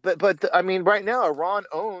I mean, right now Iran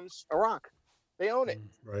owns Iraq. They own it.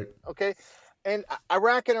 Right. Okay. And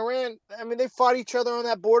Iraq and Iran, I mean, they fought each other on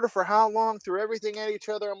that border for how long? Threw everything at each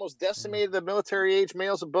other, almost decimated the military age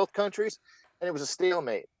males of both countries, and it was a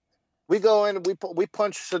stalemate. We go in, we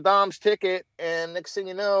punch Saddam's ticket, and next thing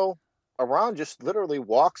you know, Iran just literally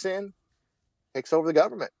walks in, takes over the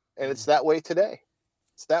government, and it's that way today.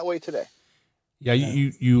 It's that way today. Yeah,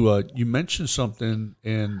 you mentioned something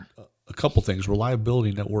and a couple things,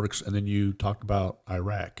 reliability networks, and then you talked about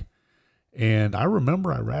Iraq. And I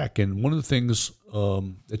remember Iraq, and one of the things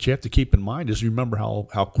that you have to keep in mind is you remember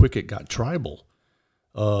how quick it got tribal.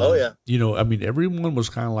 Oh, yeah. I mean, everyone was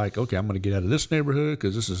kind of like, okay, I'm going to get out of this neighborhood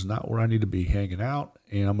because this is not where I need to be hanging out,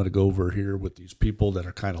 and I'm going to go over here with these people that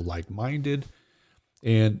are kind of like-minded.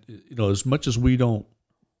 And, as much as we don't,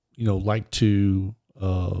 like to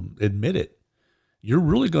admit it, you're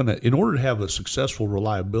really going to, in order to have a successful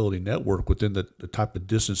reliability network within the type of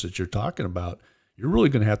distance that you're talking about, you're really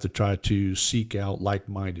going to have to try to seek out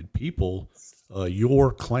like-minded people,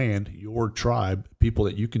 your clan, your tribe, people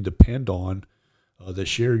that you can depend on, that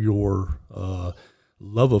share your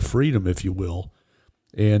love of freedom, if you will,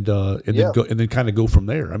 and then kind of go from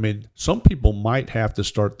there. I mean, some people might have to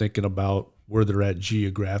start thinking about where they're at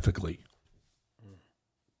geographically.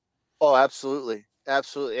 Oh, absolutely.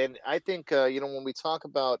 Absolutely. And I think, when we talk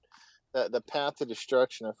about the path to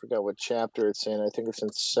destruction, I forgot what chapter it's in. I think it's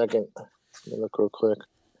in second. Let me look real quick.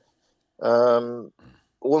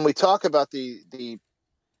 When we talk about the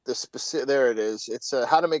specific, there it is. It's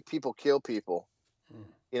how to make people kill people.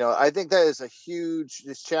 I think that is a huge.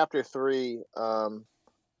 This chapter 3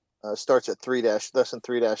 starts at lesson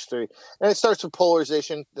 3-3, and it starts with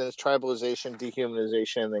polarization, then it's tribalization,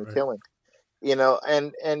 dehumanization, and then killing.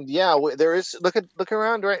 There is. Look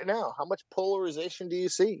around right now. How much polarization do you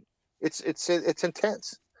see? It's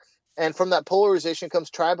intense. And from that polarization comes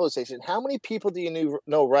tribalization. How many people do you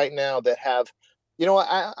know right now that have,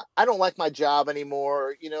 I don't like my job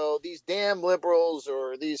anymore. These damn liberals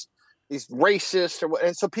or these racists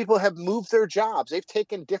and so people have moved their jobs. They've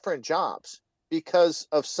taken different jobs because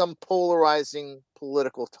of some polarizing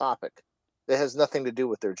political topic that has nothing to do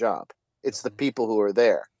with their job. It's the people who are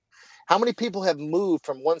there. How many people have moved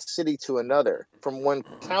from one city to another, from one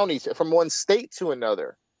county from one state to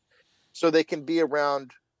another, so they can be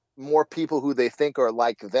around more people who they think are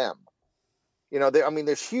like them?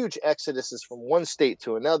 There's huge exoduses from one state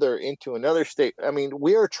to another into another state. I mean,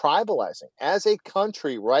 we are tribalizing as a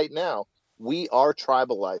country right now. We are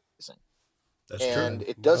tribalizing. That's and true.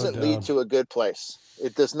 It doesn't lead to a good place.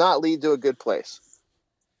 It does not lead to a good place.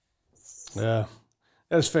 Yeah,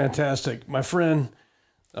 that's fantastic, my friend.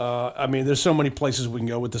 There's so many places we can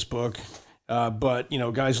go with this book. But,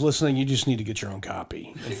 guys listening, you just need to get your own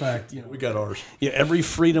copy. In fact, we got ours. Yeah, every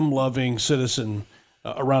freedom-loving citizen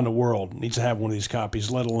around the world needs to have one of these copies,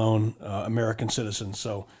 let alone American citizens.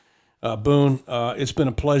 So, Boone, it's been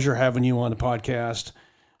a pleasure having you on the podcast.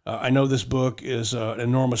 I know this book is an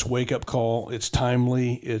enormous wake-up call. It's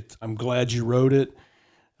timely. I'm glad you wrote it.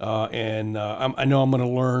 I know I'm going to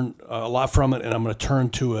learn a lot from it, and I'm going to turn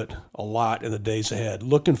to it a lot in the days ahead.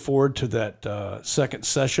 Looking forward to that second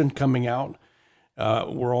session coming out.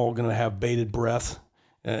 We're all going to have bated breath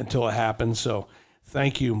until it happens. So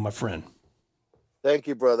thank you, my friend. Thank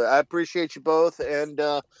you, brother. I appreciate you both, and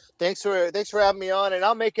thanks for having me on. And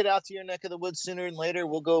I'll make it out to your neck of the woods sooner than later.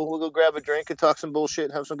 We'll go grab a drink and talk some bullshit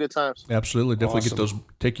and have some good times. Absolutely, definitely Awesome.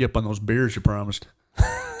 Take you up on those beers you promised.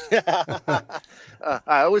 I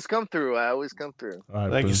always come through. All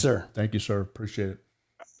right, Thank you, sir. Thank you, sir. Appreciate it.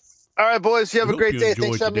 All right, boys. You have We a great hope day. you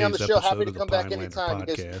Thanks for having me on the enjoyed show. today's Happy to episode come of the back Pineland anytime. You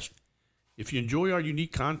guys... podcast. If you enjoy our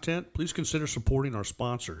unique content, please consider supporting our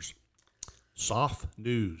sponsors. Soft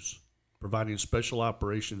News, providing special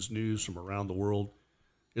operations news from around the world.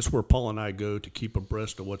 It's where Paul and I go to keep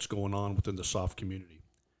abreast of what's going on within the SOF community.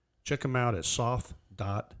 Check them out at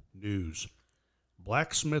soft.news. news.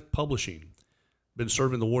 Blacksmith Publishing. Been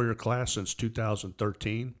serving the warrior class since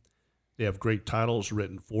 2013. They have great titles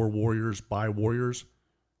written for warriors by warriors.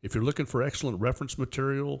 If you're looking for excellent reference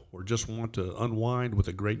material or just want to unwind with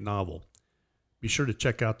a great novel, be sure to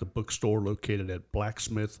check out the bookstore located at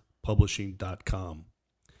blacksmithpublishing.com.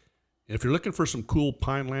 And if you're looking for some cool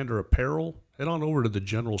Pinelander apparel, head on over to the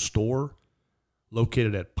general store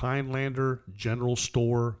located at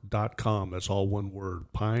pinelandergeneralstore.com. That's all one word,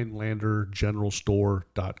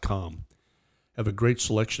 pinelandergeneralstore.com. Have a great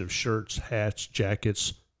selection of shirts, hats,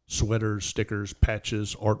 jackets, sweaters, stickers,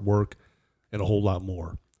 patches, artwork, and a whole lot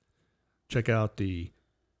more. Check out the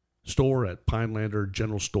store at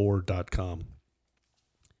pinelandergeneralstore.com.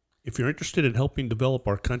 If you're interested in helping develop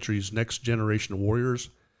our country's next generation of warriors,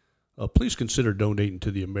 please consider donating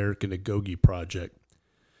to the American Agoge Project.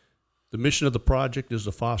 The mission of the project is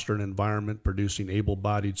to foster an environment producing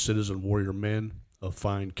able-bodied citizen warrior men of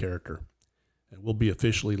fine character. And we'll be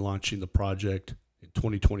officially launching the project in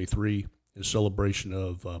 2023 in celebration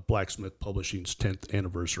of Blacksmith Publishing's 10th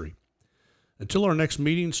anniversary. Until our next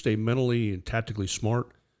meeting, stay mentally and tactically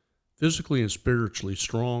smart, physically and spiritually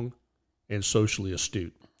strong, and socially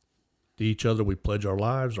astute. To each other we pledge our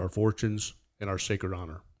lives, our fortunes, and our sacred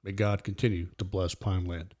honor. May God continue to bless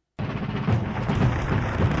Pineland.